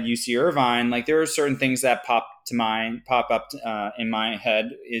time at UC Irvine, like there are certain things that pop up in my head.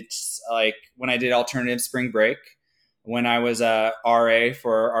 It's like when I did alternative spring break, when I was a RA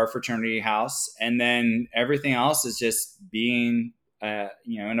for our fraternity house, and then everything else is just being,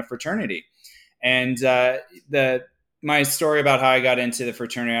 in a fraternity. And my story about how I got into the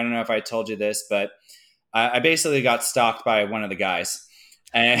fraternity, I don't know if I told you this, but I basically got stalked by one of the guys.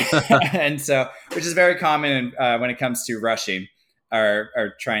 And so, which is very common when it comes to rushing or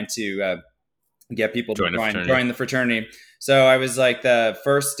trying to get people to join the fraternity. So I was like, the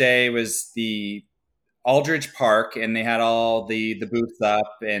first day was the Aldridge Park, and they had all the booths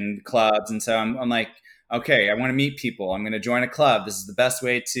up and clubs. And so I'm like, okay, I want to meet people. I'm going to join a club. This is the best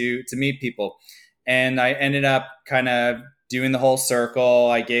way to meet people. And I ended up kind of doing the whole circle.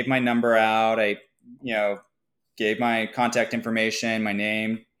 I gave my number out. I, gave my contact information, my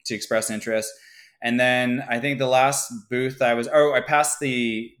name, to express interest. And then I think the last booth I passed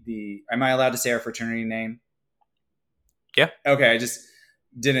the, am I allowed to say our fraternity name? Yeah. Okay, I just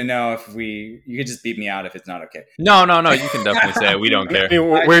didn't know if you could just beat me out if it's not okay. No. You can definitely say it. We don't I care. mean,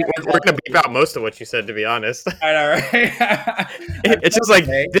 we're gonna beep out most of what you said, to be honest. I know, right? It's just like,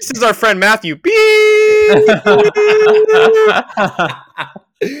 Okay. this is our friend Matthew. Beep.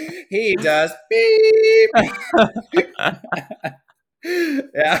 He does beep.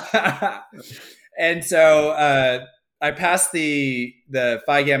 Yeah. And so I passed the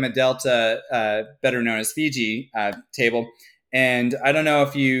Phi Gamma Delta, better known as Fiji, table. And I don't know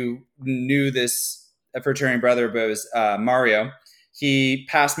if you knew this fraternity brother, but it was Mario. He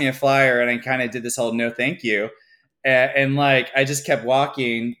passed me a flyer, and I kind of did this whole no thank you. And like, I just kept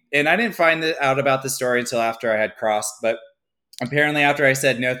walking, and I didn't find out about the story until after I had crossed. But apparently, after I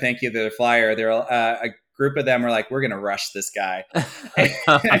said no thank you to the flyer, there were a group of them were like, "We're gonna rush this guy,"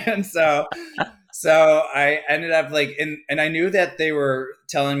 and so I ended up like, and I knew that they were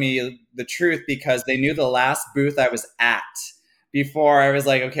telling me the truth because they knew the last booth I was at before I was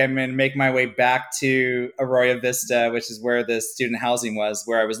like, okay, I'm going to make my way back to Arroyo Vista, which is where the student housing was,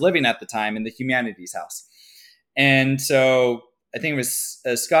 where I was living at the time, in the humanities house. And so I think it was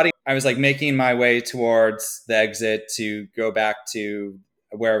Scotty. I was like making my way towards the exit to go back to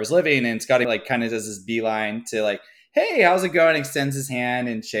where I was living, and Scotty like kind of does this beeline to like, "Hey, how's it going?" Extends his hand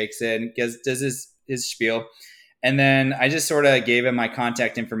and shakes it and does his spiel. And then I just sort of gave him my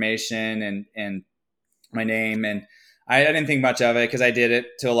contact information and my name, and I didn't think much of it because I did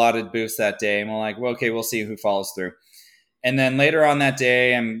it to a lot of booths that day, and we're like, well, okay, we'll see who follows through. And then later on that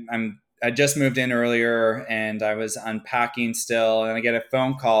day, I just moved in earlier, and I was unpacking still, and I get a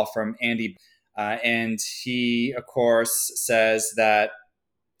phone call from Andy, and he, of course, says that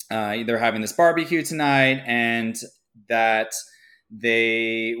they're having this barbecue tonight, and that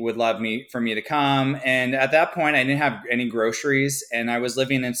they would love for me to come. And at that point, I didn't have any groceries, and I was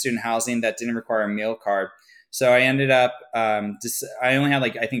living in student housing that didn't require a meal card. So I ended up I only had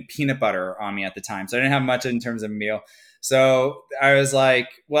like, I think, peanut butter on me at the time, so I didn't have much in terms of a meal. So I was like,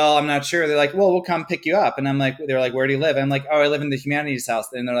 well, I'm not sure. They're like, well, we'll come pick you up. And I'm like, they're like, where do you live? I'm like, oh, I live in the humanities house.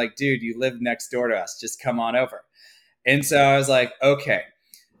 And they're like, dude, you live next door to us. Just come on over. And so I was like, okay.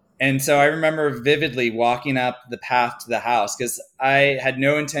 And so I remember vividly walking up the path to the house because I had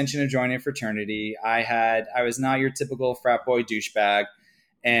no intention of joining a fraternity. I was not your typical frat boy douchebag.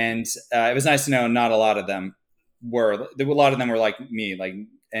 And it was nice to know not a lot of them were. A lot of them were like me.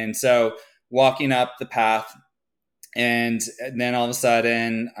 And so walking up the path, and then all of a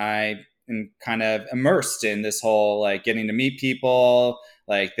sudden I am kind of immersed in this whole like getting to meet people.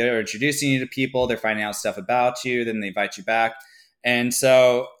 Like, they're introducing you to people, they're finding out stuff about you, then they invite you back. And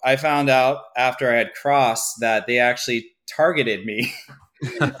so I found out after I had crossed that they actually targeted me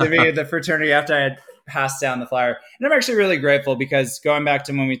to be at the fraternity after I had passed down the flyer. And I'm actually really grateful because going back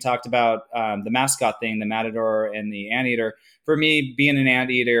to when we talked about the mascot thing, the matador and the anteater, for me, being an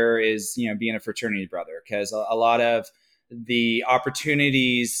anteater is, being a fraternity brother, because a lot of the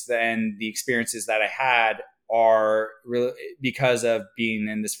opportunities and the experiences that I had are really because of being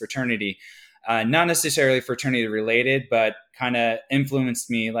in this fraternity. Not necessarily fraternity related, but kind of influenced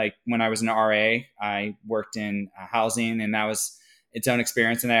me. Like when I was an RA, I worked in housing, and that was its own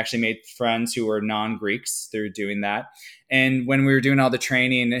experience. And I actually made friends who were non-Greeks through doing that. And when we were doing all the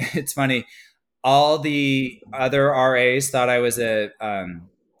training, it's funny, all the other RAs thought I was they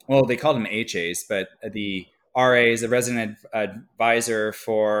called them HAs, but the RAs, the resident advisor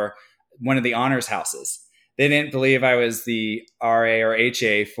for one of the honors houses. They didn't believe I was the RA or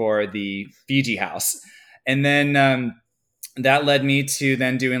HA for the Fiji house. And then that led me to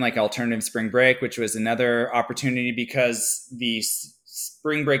then doing like alternative spring break, which was another opportunity because the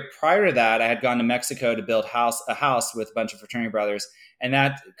spring break prior to that, I had gone to Mexico to build a house with a bunch of fraternity brothers. And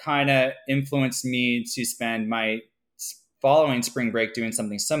that kind of influenced me to spend my following spring break doing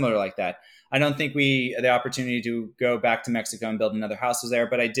something similar like that. I don't think the opportunity to go back to Mexico and build another house was there,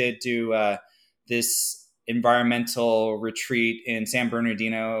 but I did do this environmental retreat in San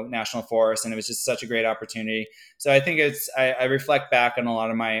Bernardino National Forest, and it was just such a great opportunity. So I think I reflect back on a lot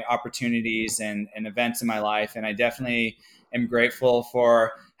of my opportunities and events in my life, and I definitely am grateful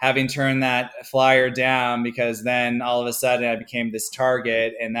for having turned that flyer down, because then all of a sudden I became this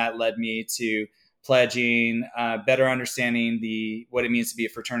target, and that led me to pledging, better understanding what it means to be a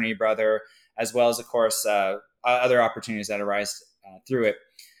fraternity brother, as well as, of course, other opportunities that arise through it.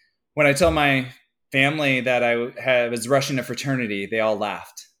 When I told my family that I was rushing a fraternity, they all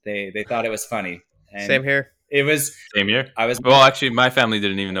laughed. They thought it was funny. And same here. It was same here. Well, actually, my family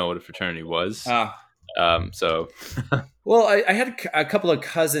didn't even know what a fraternity was. So, well, I had a couple of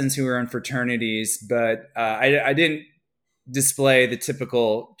cousins who were in fraternities, but I didn't display the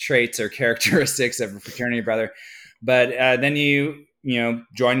typical traits or characteristics of a fraternity brother. But then you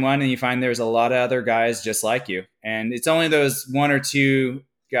join one and you find there's a lot of other guys just like you, and it's only those one or two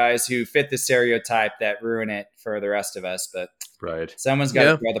guys who fit the stereotype that ruin it for the rest of us. But Right. someone's got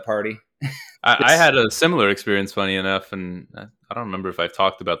to throw the party. I had a similar experience, funny enough, and I don't remember if I've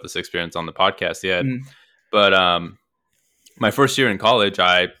talked about this experience on the podcast yet. But my first year in college,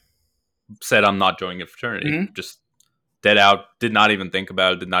 I said I'm not joining a fraternity. Just dead out. Did not even think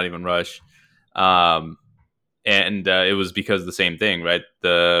about it. Did not even rush. And it was because of the same thing, right?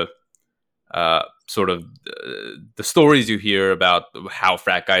 The sort of the stories you hear about how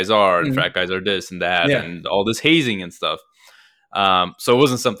frat guys are, and frat guys are this and that, and all this hazing and stuff. So it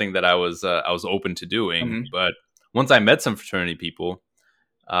wasn't something that I was open to doing. But once I met some fraternity people,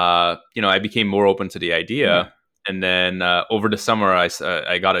 I became more open to the idea. And then over the summer,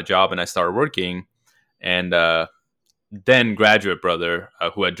 I got a job and I started working. And then graduate brother,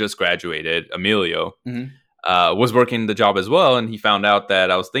 who had just graduated, Emilio, was working the job as well. And he found out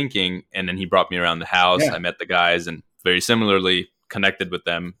that I was thinking, and then he brought me around the house. I met the guys and very similarly connected with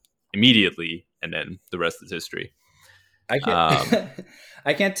them immediately. And then the rest is history.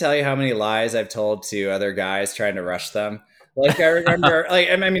 I can't tell you how many lies I've told to other guys trying to rush them. Like I remember,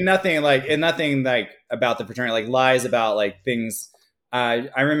 nothing about the fraternity, like lies about like things. I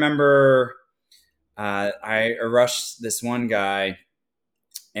remember I rushed this one guy,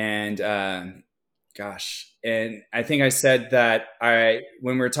 and and I think I said that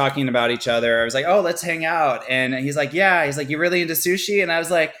when we were talking about each other, I was like, "Oh, let's hang out," and he's like, "Yeah," he's like, "You really into sushi?" And I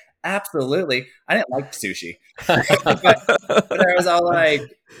was like, "Absolutely." I didn't like sushi, but I was all like,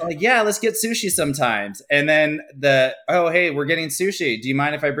 "Yeah, let's get sushi sometimes." And then hey, we're getting sushi. Do you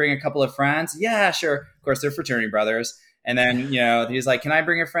mind if I bring a couple of friends? Yeah, sure. Of course, they're fraternity brothers. And then, he's like, "Can I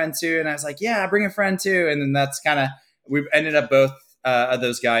bring a friend too?" And I was like, "Yeah, bring a friend too." And then that's kind of, we ended up both of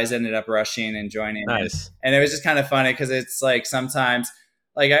those guys ended up rushing and joining. Nice. And it was just kind of funny because it's like sometimes,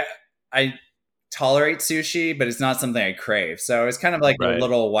 like I tolerate sushi, but it's not something I crave. So it's kind of like a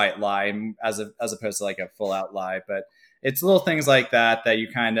little white lie as opposed to like a full out lie. But it's little things like that you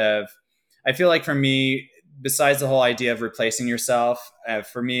kind of, I feel like for me, besides the whole idea of replacing yourself,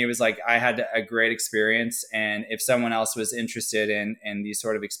 for me, it was like I had a great experience. And if someone else was interested in these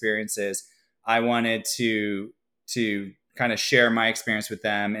sort of experiences, I wanted to kind of share my experience with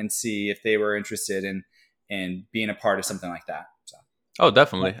them and see if they were interested in being a part of something like that. So. Oh,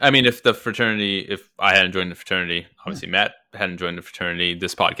 definitely. I mean, if I hadn't joined the fraternity, obviously Matt hadn't joined the fraternity,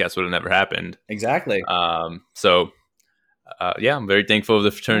 this podcast would have never happened. Exactly. I'm very thankful of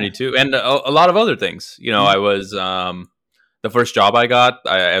the fraternity too. And a lot of other things, I was, the first job I got,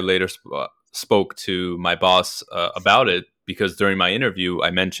 I later spoke to my boss about it because during my interview,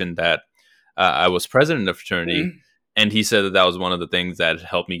 I mentioned that I was president of the fraternity. And he said that was one of the things that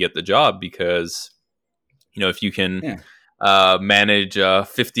helped me get the job because, if you can manage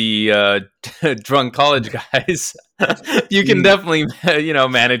 50 drunk college guys, you can definitely,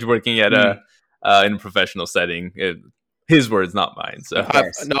 manage working at in a professional setting. His words, not mine. So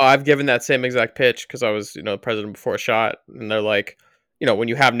I've given that same exact pitch because I was, president before a shot, and they're like, when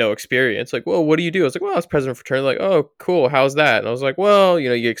you have no experience, like, well, what do you do? I was like, well, I was president of fraternity. Like, oh, cool. How's that? And I was like, well,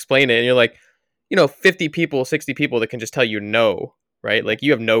 you explain it, and you're like, 50 people, 60 people that can just tell you no, right? Like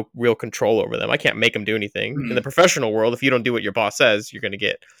you have no real control over them. I can't make them do anything. In the professional world, if you don't do what your boss says, you're going to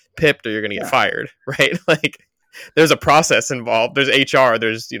get pipped or you're going to get fired, right? Like there's a process involved. There's HR,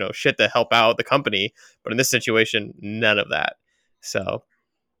 there's, shit to help out the company. But in this situation, none of that. So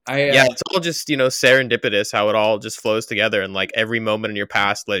it's all just, serendipitous how it all just flows together. And like every moment in your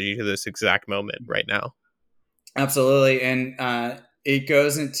past led you to this exact moment right now. Absolutely. And, it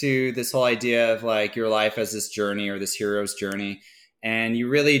goes into this whole idea of like your life as this journey or this hero's journey. And you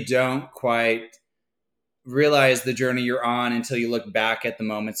really don't quite realize the journey you're on until you look back at the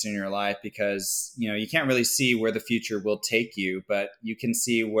moments in your life because, you can't really see where the future will take you, but you can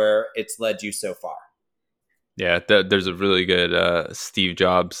see where it's led you so far. Yeah, there's a really good Steve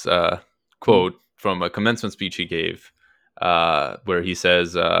Jobs quote from a commencement speech he gave where he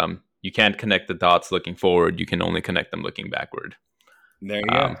says, you can't connect the dots looking forward. You can only connect them looking backward. There you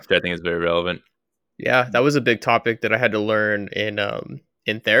go. Which I think is very relevant. Yeah, that was a big topic that I had to learn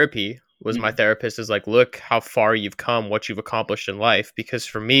in therapy. Was my therapist is like, look how far you've come, what you've accomplished in life. Because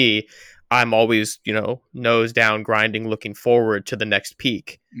for me, I'm always, nose down, grinding, looking forward to the next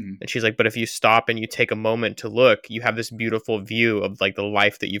peak. And she's like, but if you stop and you take a moment to look, you have this beautiful view of like the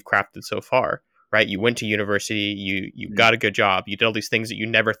life that you've crafted so far, right? You went to university, you got a good job, you did all these things that you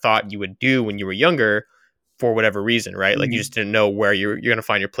never thought you would do when you were younger. For whatever reason, right? Like you just didn't know where you're going to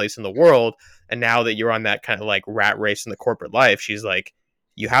find your place in the world. And now that you're on that kind of like rat race in the corporate life, she's like,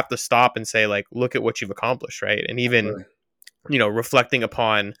 you have to stop and say like, look at what you've accomplished, right? And even, reflecting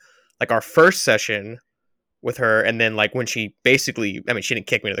upon like our first session with her, and then like when she basically, I mean, she didn't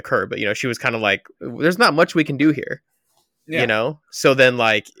kick me to the curb, but she was kind of like, there's not much we can do here. So then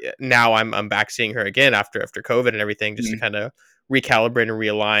like now I'm back seeing her again after COVID and everything, just to kind of recalibrate and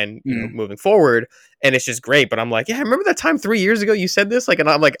realign moving forward. And it's just great. But I'm like, yeah, remember that time 3 years ago you said this? Like, and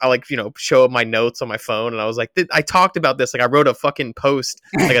I'm like, I show up my notes on my phone, and I was like, I talked about this. Like, I wrote a fucking post,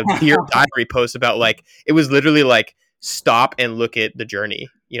 like a Dear Diary post about, like, it was literally like, stop and look at the journey,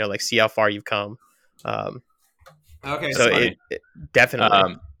 like see how far you've come. Okay. So it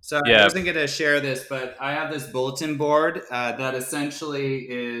definitely. So I wasn't going to share this, but I have this bulletin board that essentially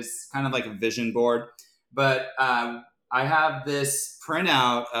is kind of like a vision board. But I have this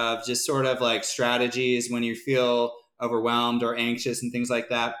printout of just sort of like strategies when you feel overwhelmed or anxious and things like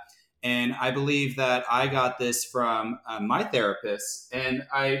that. And I believe that I got this from my therapist. And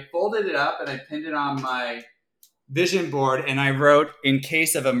I folded it up and I pinned it on my vision board, and I wrote, "In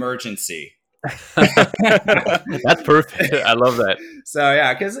case of emergency." That's perfect. I love that. So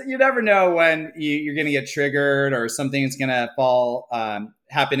yeah, because you never know when you're going to get triggered, or something is going to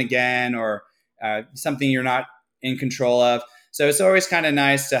happen again, or something you're not in control of. So it's always kind of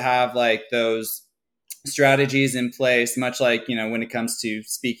nice to have like those strategies in place, much like, when it comes to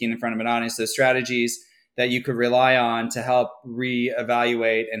speaking in front of an audience, those strategies that you could rely on to help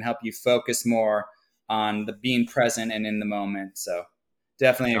reevaluate and help you focus more on the being present and in the moment. So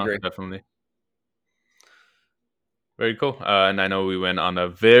definitely agree. Definitely. Very cool. And I know we went on a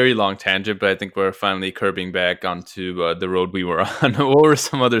very long tangent, but I think we're finally curbing back onto the road we were on. What were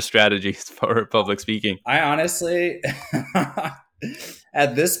some other strategies for public speaking? I honestly,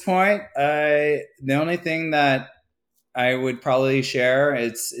 at this point, the only thing that I would probably share,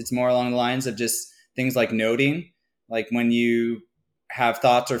 it's more along the lines of just things like noting, like when you have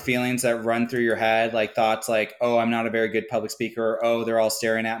thoughts or feelings that run through your head, like thoughts like, oh, I'm not a very good public speaker, or, oh, they're all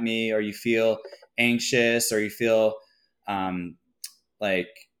staring at me, or you feel anxious, or you feel like,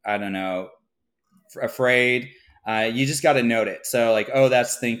 I don't know, afraid. You just got to note it. So like, oh,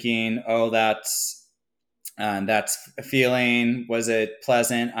 that's thinking. Oh, that's a feeling. Was it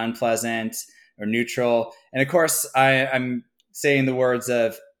pleasant, unpleasant, or neutral? And of course, I'm saying the words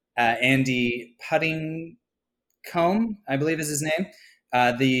of Andy Puddingcombe, I believe is his name,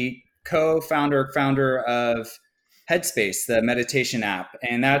 the founder of Headspace, the meditation app.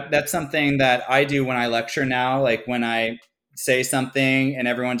 And that's something that I do when I lecture now. Like when I say something and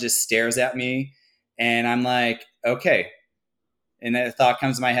everyone just stares at me, and I'm like, okay. And a thought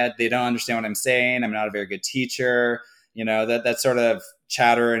comes to my head, they don't understand what I'm saying. I'm not a very good teacher. That sort of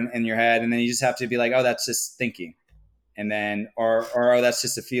chatter in your head. And then you just have to be like, oh, that's just thinking. And then, or oh, that's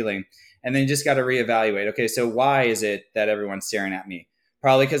just a feeling. And then you just got to reevaluate. Okay, so why is it that everyone's staring at me?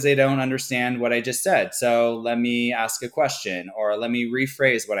 Probably because they don't understand what I just said. So let me ask a question, or let me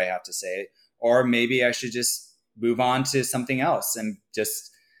rephrase what I have to say. Or maybe I should just move on to something else and just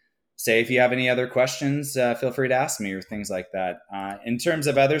say, if you have any other questions, feel free to ask me, or things like that. In terms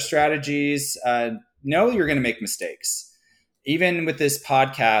of other strategies, know you're going to make mistakes. Even with this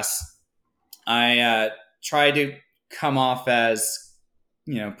podcast, I try to come off as,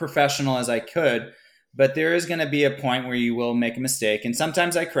 professional as I could. But there is going to be a point where you will make a mistake. And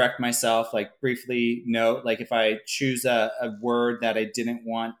sometimes I correct myself, like briefly note, like if I choose a word that I didn't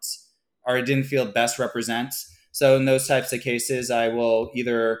want, or I didn't feel best represents. So in those types of cases, I will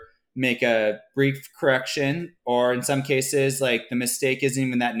either make a brief correction, or in some cases, like the mistake isn't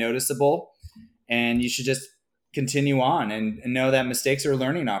even that noticeable, and you should just continue on and know that mistakes are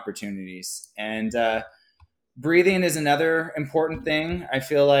learning opportunities. And breathing is another important thing. I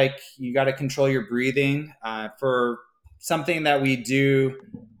feel like you got to control your breathing for something that we do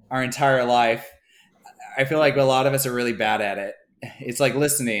our entire life. I feel like a lot of us are really bad at it. It's like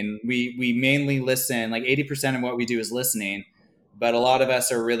listening. We mainly listen. Like 80% of what we do is listening, but a lot of us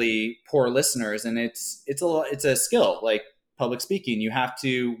are really poor listeners, and it's a skill. Like public speaking, you have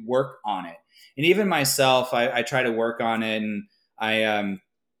to work on it. And even myself, I try to work on it, and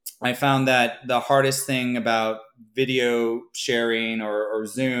I found that the hardest thing about video sharing or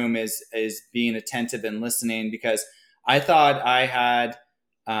Zoom is being attentive and listening, because I thought I had,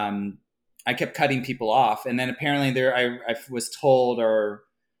 I kept cutting people off. And then apparently I was told, or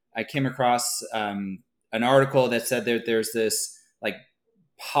I came across an article that said that there's this like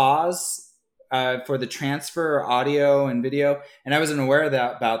pause for the transfer audio and video. And I wasn't aware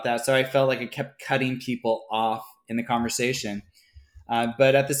about that. So I felt like I kept cutting people off in the conversation.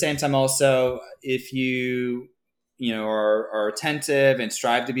 But at the same time, also, if you are attentive and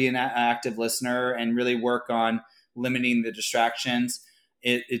strive to be an active listener and really work on limiting the distractions,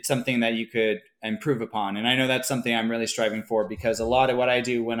 it's something that you could improve upon. And I know that's something I'm really striving for, because a lot of what I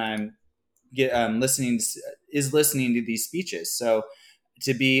do when I'm listening is listening to these speeches. So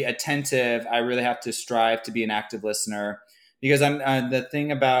to be attentive, I really have to strive to be an active listener, because I'm the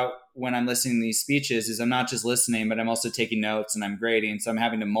thing about when I'm listening to these speeches is I'm not just listening, but I'm also taking notes and I'm grading. So I'm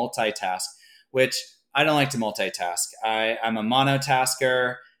having to multitask, which I don't like to multitask. I'm a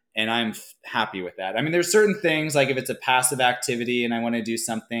monotasker, and I'm happy with that. I mean, there's certain things, like if it's a passive activity and I want to do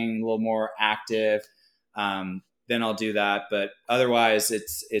something a little more active, then I'll do that. But otherwise,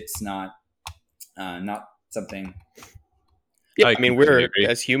 it's not something. Yeah, I mean, we're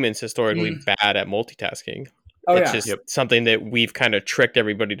as humans historically bad at multitasking. Oh, it's yeah. just something that we've kind of tricked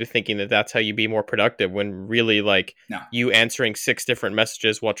everybody to thinking that that's how you be more productive, when really, like, you answering 6 different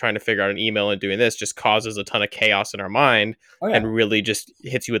messages while trying to figure out an email and doing this just causes a ton of chaos in our mind and really just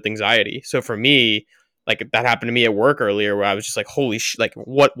hits you with anxiety. So for me, like, that happened to me at work earlier, where I was just like, holy shit, like,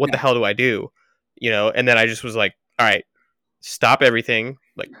 what the hell do I do? You know, and then I just was like, all right, stop everything,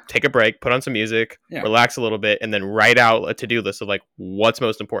 like, take a break, put on some music, relax a little bit, and then write out a to-do list of, like, what's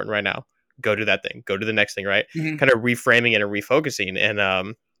most important right now. Go do that thing, go to the next thing, right? Kind of reframing it and refocusing. And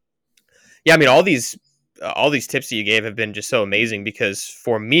I mean, all these tips that you gave have been just so amazing, because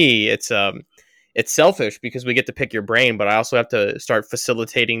for me, it's selfish because we get to pick your brain, but I also have to start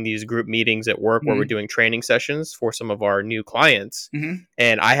facilitating these group meetings at work where we're doing training sessions for some of our new clients.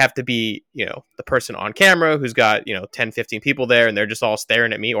 And I have to be, the person on camera who's got, 10, 15 people there, and they're just all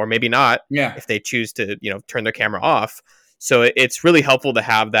staring at me, or maybe not, if they choose to, turn their camera off. So it's really helpful to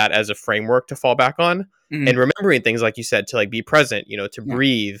have that as a framework to fall back on, and remembering things, like you said, to, like, be present, to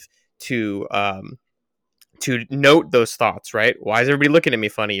breathe, to note those thoughts, right? Why is everybody looking at me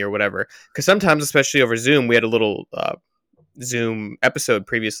funny or whatever? Because sometimes, especially over Zoom, we had a little Zoom episode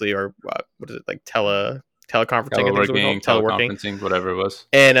previously, or what is it, like teleconferencing, teleworking, whatever it was.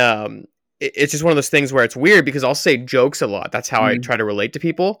 And it's just one of those things where it's weird, because I'll say jokes a lot. That's how I try to relate to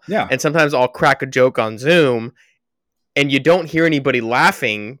people. Yeah. And sometimes I'll crack a joke on Zoom, and you don't hear anybody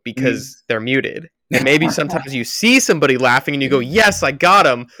laughing because they're muted. And maybe sometimes you see somebody laughing and you go, yes, I got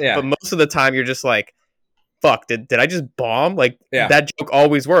him. Yeah. But most of the time you're just like, fuck, did I just bomb? Like, that joke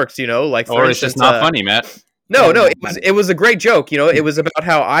always works, like, for or instance, it's just not funny, Matt. No, it was a great joke. It was about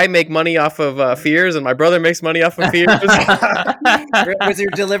how I make money off of fears, and my brother makes money off of fears. Was your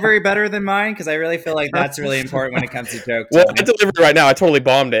delivery better than mine? Because I really feel like that's really important when it comes to jokes. Well, I delivered right now. I totally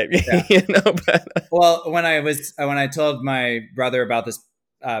bombed it. Yeah. Well, when I told my brother about this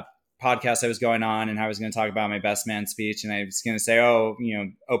podcast I was going on, and I was going to talk about my best man speech, and I was going to say,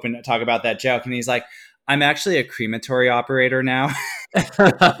 talk about that joke, and he's like, I'm actually a crematory operator now.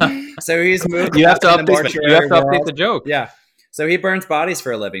 So he's moved. You have to update the joke. Yeah. So he burns bodies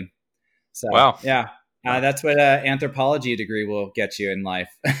for a living. So, wow. Yeah. That's what an anthropology degree will get you in life.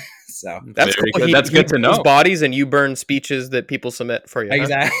 So that's cool. Good. That's good to know. Bodies, and you burn speeches that people submit for you.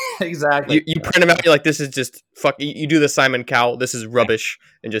 Exactly. Huh? Exactly. You print them out. You're like, this is just fuck. You do the Simon Cowell. This is rubbish,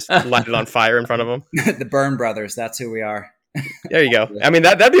 and just light it on fire in front of them. The Byrne Brothers. That's who we are. There you go. I mean,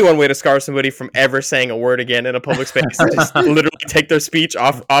 that'd be one way to scar somebody from ever saying a word again in a public space. Just literally take their speech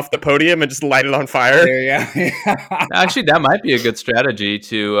off the podium and just light it on fire. There you go. Actually, that might be a good strategy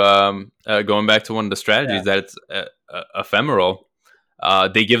to going back to one of the strategies that it's ephemeral.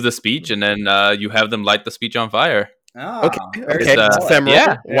 They give the speech, and then you have them light the speech on fire. Oh, okay. It's ephemeral.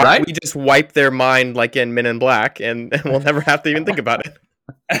 Yeah, right? We just wipe their mind like in Men in Black, and we'll never have to even think about it.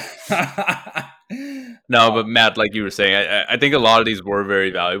 No, but Matt, like you were saying, I think a lot of these were very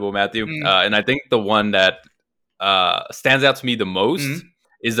valuable, Matthew. And I think the one that stands out to me the most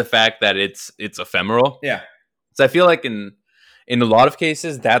is the fact that it's ephemeral. Yeah. So I feel like in a lot of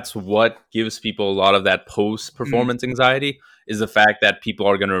cases, that's what gives people a lot of that post-performance anxiety, is the fact that people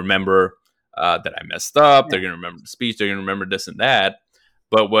are going to remember that I messed up. They're going to remember the speech. They're going to remember this and that.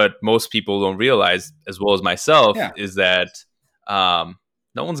 But what most people don't realize, as well as myself, is that no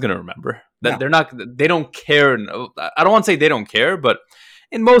one's going to remember. They don't care. I don't want to say they don't care, but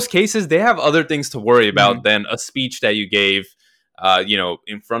in most cases, they have other things to worry about than a speech that you gave,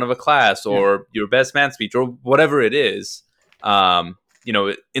 in front of a class, or your best man speech, or whatever it is. In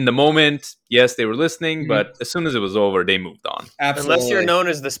the moment, yes, they were listening, but as soon as it was over, they moved on. Absolutely. Unless you're known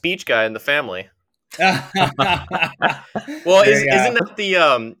as the speech guy in the family. Well,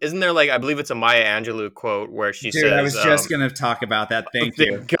 isn't there, like, I believe it's a Maya Angelou quote where she says, I was just going to talk about that. Thank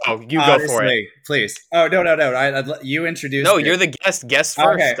you. Go for it, please. Oh, no. You introduced. No, you're the guest first.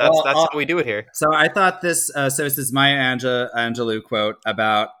 Okay, that's how we do it here. So I thought this. So it's this Maya Angelou quote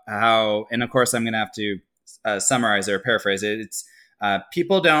about how, and of course I'm going to have to summarize or paraphrase it. It's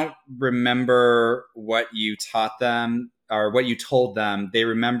people don't remember what you taught them, or what you told them, they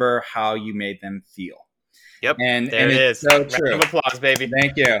remember how you made them feel. Yep. And there it it's is. so Round true. of applause, baby.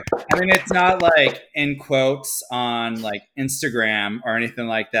 Thank you. I mean, it's not like in quotes on like Instagram or anything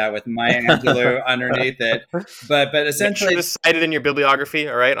like that with Maya Angelou underneath it, but Make sure essentially, to cite it in your bibliography.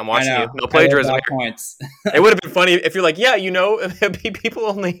 All right, I'm I watching know you. No I love plagiarism dot here. points. It would have been funny if you're like, yeah, people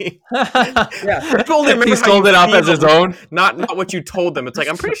only people only remember He how sold you it off as feel, his own. not what you told them. It's like,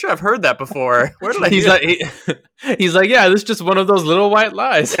 I'm pretty sure I've heard that before. Where did I He's hear like, he's like, yeah, this is just one of those little white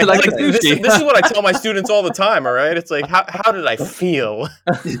lies. that? Like It's the like, this sushi. is what I tell my students all the time. All right, it's like, how did I feel?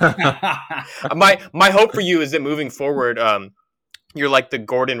 My hope for you is that moving forward, you're like the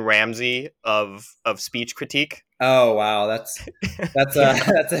Gordon Ramsay of speech critique. Oh wow, that's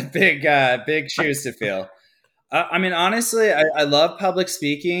a big shoes to fill. I mean, honestly, I love public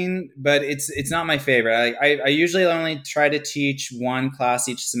speaking, but it's not my favorite. I usually only try to teach one class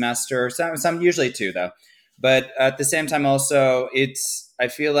each semester, some usually two though. But at the same time, also I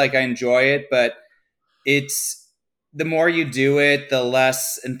feel like I enjoy it, but it's the more you do it, the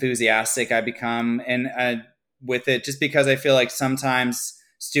less enthusiastic I become, and with it, just because I feel like sometimes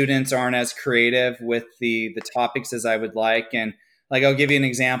students aren't as creative with the topics as I would like. And like, I'll give you an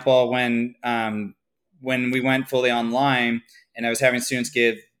example when we went fully online, and I was having students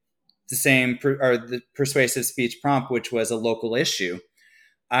give the persuasive speech prompt, which was a local issue.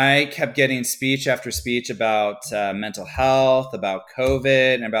 I kept getting speech after speech about mental health, about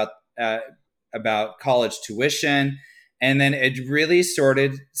COVID, and about college tuition. And then it really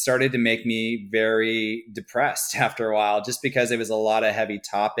started to make me very depressed after a while, just because it was a lot of heavy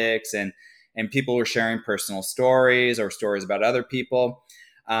topics, and people were sharing personal stories or stories about other people.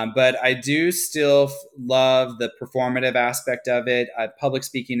 But I do still love the performative aspect of it. Public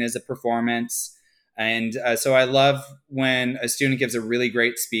speaking is a performance. And so I love when a student gives a really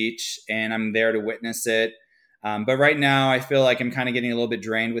great speech and I'm there to witness it. But right now I feel like I'm kind of getting a little bit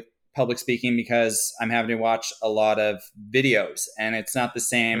drained with public speaking because I'm having to watch a lot of videos, and it's not the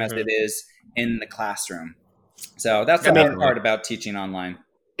same as it is in the classroom. So that's the hard part about teaching online.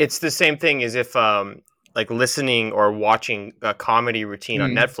 It's the same thing as if like listening or watching a comedy routine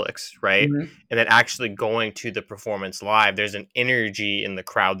on Netflix, right? And then actually going to the performance live. There's an energy in the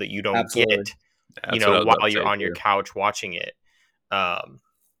crowd that you don't get, while you're on your couch watching it. I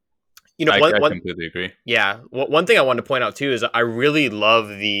completely agree. Yeah. One thing I wanted to point out too is I really love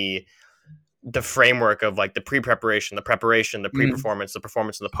the framework of like the pre-preparation, the preparation, the pre-performance, the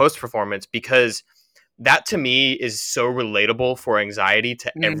performance, and the post-performance, because that to me is so relatable for anxiety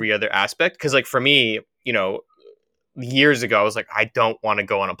to every other aspect. Because like for me, years ago, I was like, I don't want to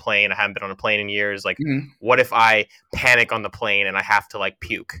go on a plane. I haven't been on a plane in years. Like, what if I panic on the plane and I have to like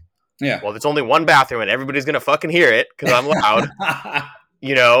puke? Yeah. Well, there's only one bathroom and everybody's going to fucking hear it because I'm loud.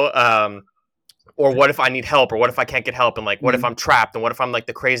 Or what if I need help, or what if I can't get help, and like, what if I'm trapped, and what if I'm like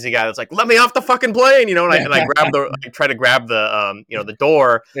the crazy guy that's like, let me off the fucking plane, and I try to grab the the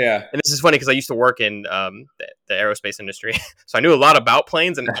door. Yeah. And this is funny because I used to work in the aerospace industry, so I knew a lot about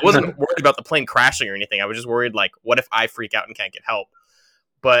planes, and I wasn't worried about the plane crashing or anything. I was just worried like, what if I freak out and can't get help?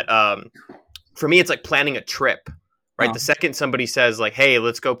 But for me, it's like planning a trip, right? Oh. The second somebody says like, hey,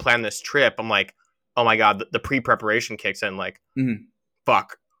 let's go plan this trip, I'm like, oh my god, the pre-preparation kicks in. Like,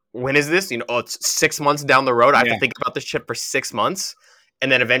 fuck. When is this? It's 6 months down the road. I have to think about this shit for 6 months. And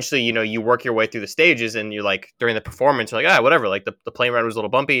then eventually, you work your way through the stages, and you're like, during the performance, you're like, whatever. Like the plane ride was a little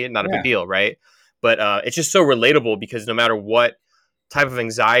bumpy, not a big deal, right? But it's just so relatable because no matter what type of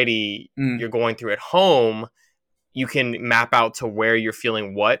anxiety you're going through at home, you can map out to where you're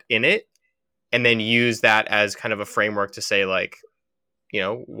feeling what in it, and then use that as kind of a framework to say like,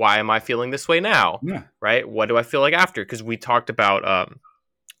 why am I feeling this way now? Yeah. Right? What do I feel like after? Because we talked about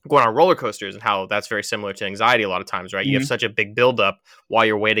going on roller coasters and how that's very similar to anxiety a lot of times, right? You have such a big buildup while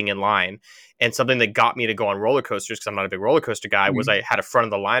you're waiting in line. And something that got me to go on roller coasters, because I'm not a big roller coaster guy, was I had a front of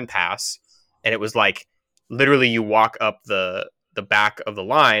the line pass, and it was like literally you walk up the back of the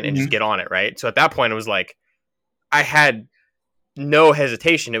line and just get on it, right? So at that point, it was like I had no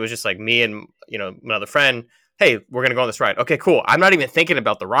hesitation. It was just like me and another friend. Hey, we're gonna go on this ride. Okay, cool. I'm not even thinking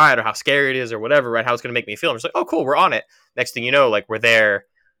about the ride or how scary it is or whatever, right? How it's gonna make me feel. I'm just like, oh, cool, we're on it. Next thing you know, like we're there.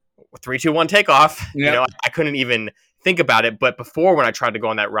 3, 2, 1, takeoff. Yep. I couldn't even think about it. But before, when I tried to go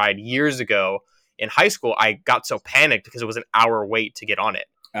on that ride years ago in high school, I got so panicked because it was an hour wait to get on it.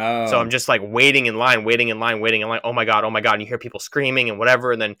 Oh. So I'm just like waiting in line. Oh my god. And you hear people screaming and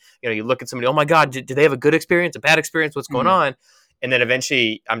whatever. And then, you look at somebody, oh my god, did they have a good experience, a bad experience? What's going on? And then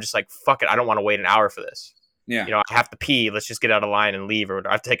eventually I'm just like, fuck it. I don't want to wait an hour for this. Yeah. I have to pee. Let's just get out of line and leave, or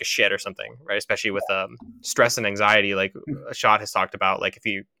I have to take a shit or something, right? Especially with stress and anxiety, like Ashad has talked about, like if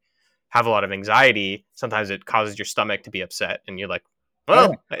you have a lot of anxiety, sometimes it causes your stomach to be upset, and you're like,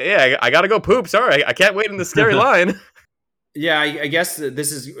 well, yeah, I gotta go poop. Sorry, I can't wait in the scary line. Yeah, I guess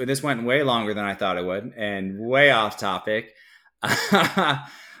this went way longer than I thought it would, and way off topic.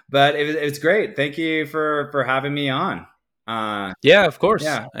 But it's great. Thank you for having me on. Yeah, of course.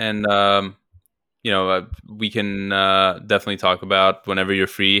 Yeah. And we can definitely talk about whenever you're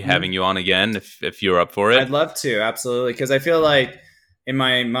free, having you on again if you're up for it. I'd love to, absolutely, because I feel like in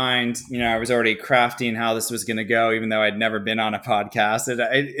my mind, I was already crafting how this was going to go, even though I'd never been on a podcast.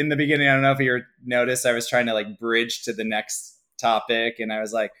 And in the beginning, I don't know if you noticed, I was trying to like bridge to the next topic, and I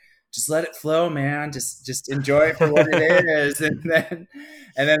was like, just let it flow, man. Just enjoy it for what it is. And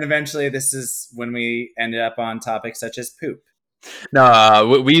then eventually, this is when we ended up on topics such as poop.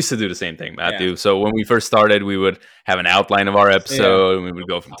 No, we used to do the same thing, Matthew. Yeah. So when we first started, we would have an outline of our episode, and we would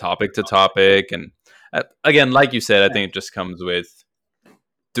go from topic to topic. And again, like you said, I think it just comes with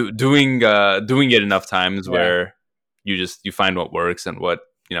doing it enough times where you find what works and what,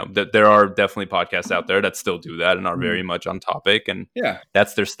 there are definitely podcasts out there that still do that and are very much on topic, and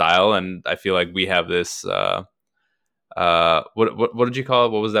that's their style. And I feel like we have this what did you call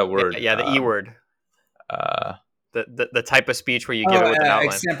it? What was that word? Yeah, the E word. The type of speech where you give it with an outline.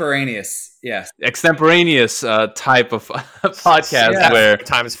 Extemporaneous, yes. Extemporaneous type of podcast where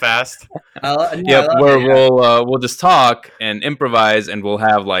time's fast. We'll just talk and improvise, and we'll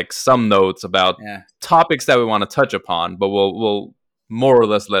have like some notes about topics that we want to touch upon, but we'll more or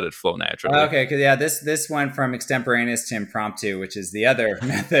less let it flow naturally. Okay, because this went from extemporaneous to impromptu, which is the other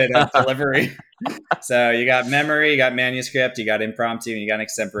method of delivery. So you got memory, you got manuscript, you got impromptu, and you got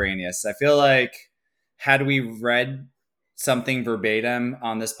extemporaneous. I feel like had we read something verbatim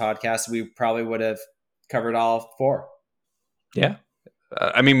on this podcast, we probably would have covered all four. Yeah.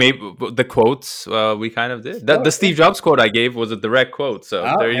 I mean, maybe the quotes we kind of did. The Steve Jobs quote I gave was a direct quote. So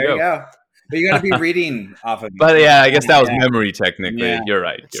there you go. But you got to be reading off of it. But yeah, I guess that was memory technically. Yeah. You're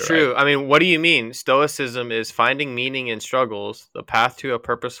right. It's true. I mean, what do you mean? Stoicism is finding meaning in struggles, the path to a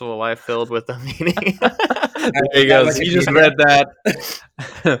purposeful life filled with a meaning. There you go. You just read that.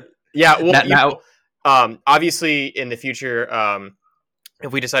 Yeah. Well, obviously in the future,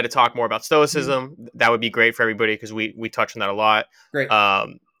 if we decide to talk more about Stoicism, that would be great for everybody because we touch on that a lot. Great.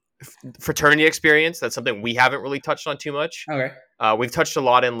 Fraternity experience, that's something we haven't really touched on too much. Okay. We've touched a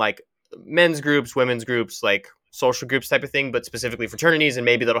lot in like men's groups, women's groups, like social groups type of thing, but specifically fraternities, and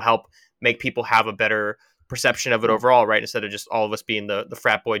maybe that'll help make people have a better perception of it overall, right? Instead of just all of us being the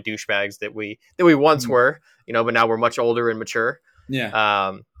frat boy douchebags that we once were, but now we're much older and mature.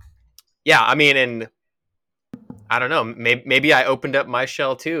 Yeah. Yeah, I mean, and I don't know, maybe I opened up my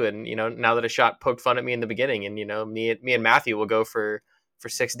shell too, and now that a shot poked fun at me in the beginning, and me and Matthew will go for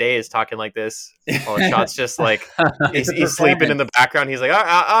 6 days talking like this. While a shot's just like he's sleeping in the background. He's like,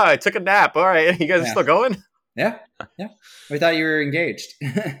 I took a nap. All right, you guys are still going? Yeah. We thought you were engaged.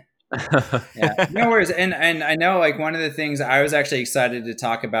 Yeah, no worries. And I know like one of the things I was actually excited to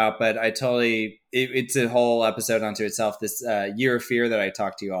talk about, but I totally it's a whole episode unto itself. This year of fear that I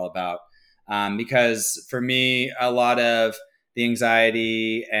talked to you all about. Because for me, a lot of the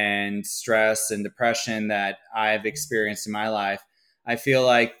anxiety and stress and depression that I've experienced in my life, I feel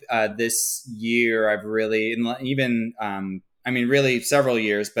like this year I've really, really several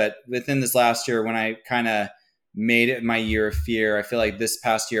years, but within this last year when I kind of made it my year of fear, I feel like this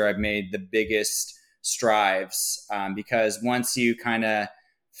past year I've made the biggest strides because once you kind of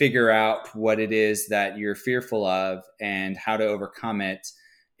figure out what it is that you're fearful of and how to overcome it,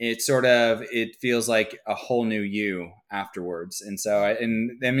 it feels like a whole new you afterwards. And so,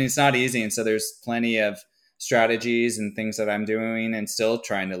 it's not easy. And so there's plenty of strategies and things that I'm doing and still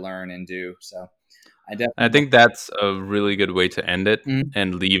trying to learn and do. So I think that's a really good way to end it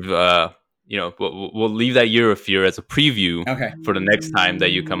and leave, we'll leave that year of fear as a preview for the next time that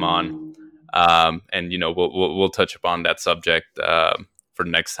you come on. And we'll touch upon that subject for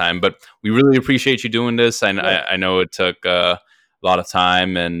the next time, but we really appreciate you doing this. I know it took a lot of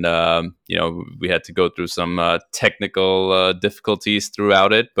time and, we had to go through some technical difficulties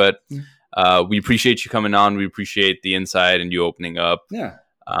throughout it, but we appreciate you coming on. We appreciate the insight and you opening up. Yeah.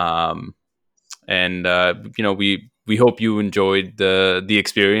 We hope you enjoyed the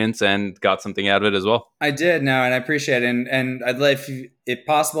experience and got something out of it as well. I did, and I appreciate it. And I'd love, if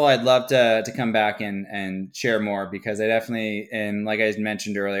possible, I'd love to come back and share more because I definitely, and like I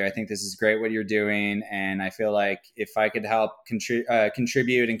mentioned earlier, I think this is great what you're doing. And I feel like if I could help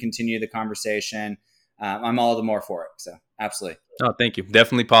contribute and continue the conversation, I'm all the more for it. So Absolutely. Oh, thank you.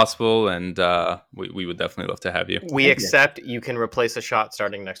 Definitely possible, and we would definitely love to have you. We accept. You can replace a shot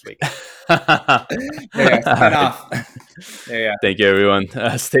starting next week. Yeah, sign off. Yeah. Thank you, everyone.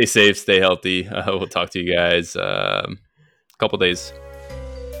 Stay safe, stay healthy. We'll talk to you guys a couple days.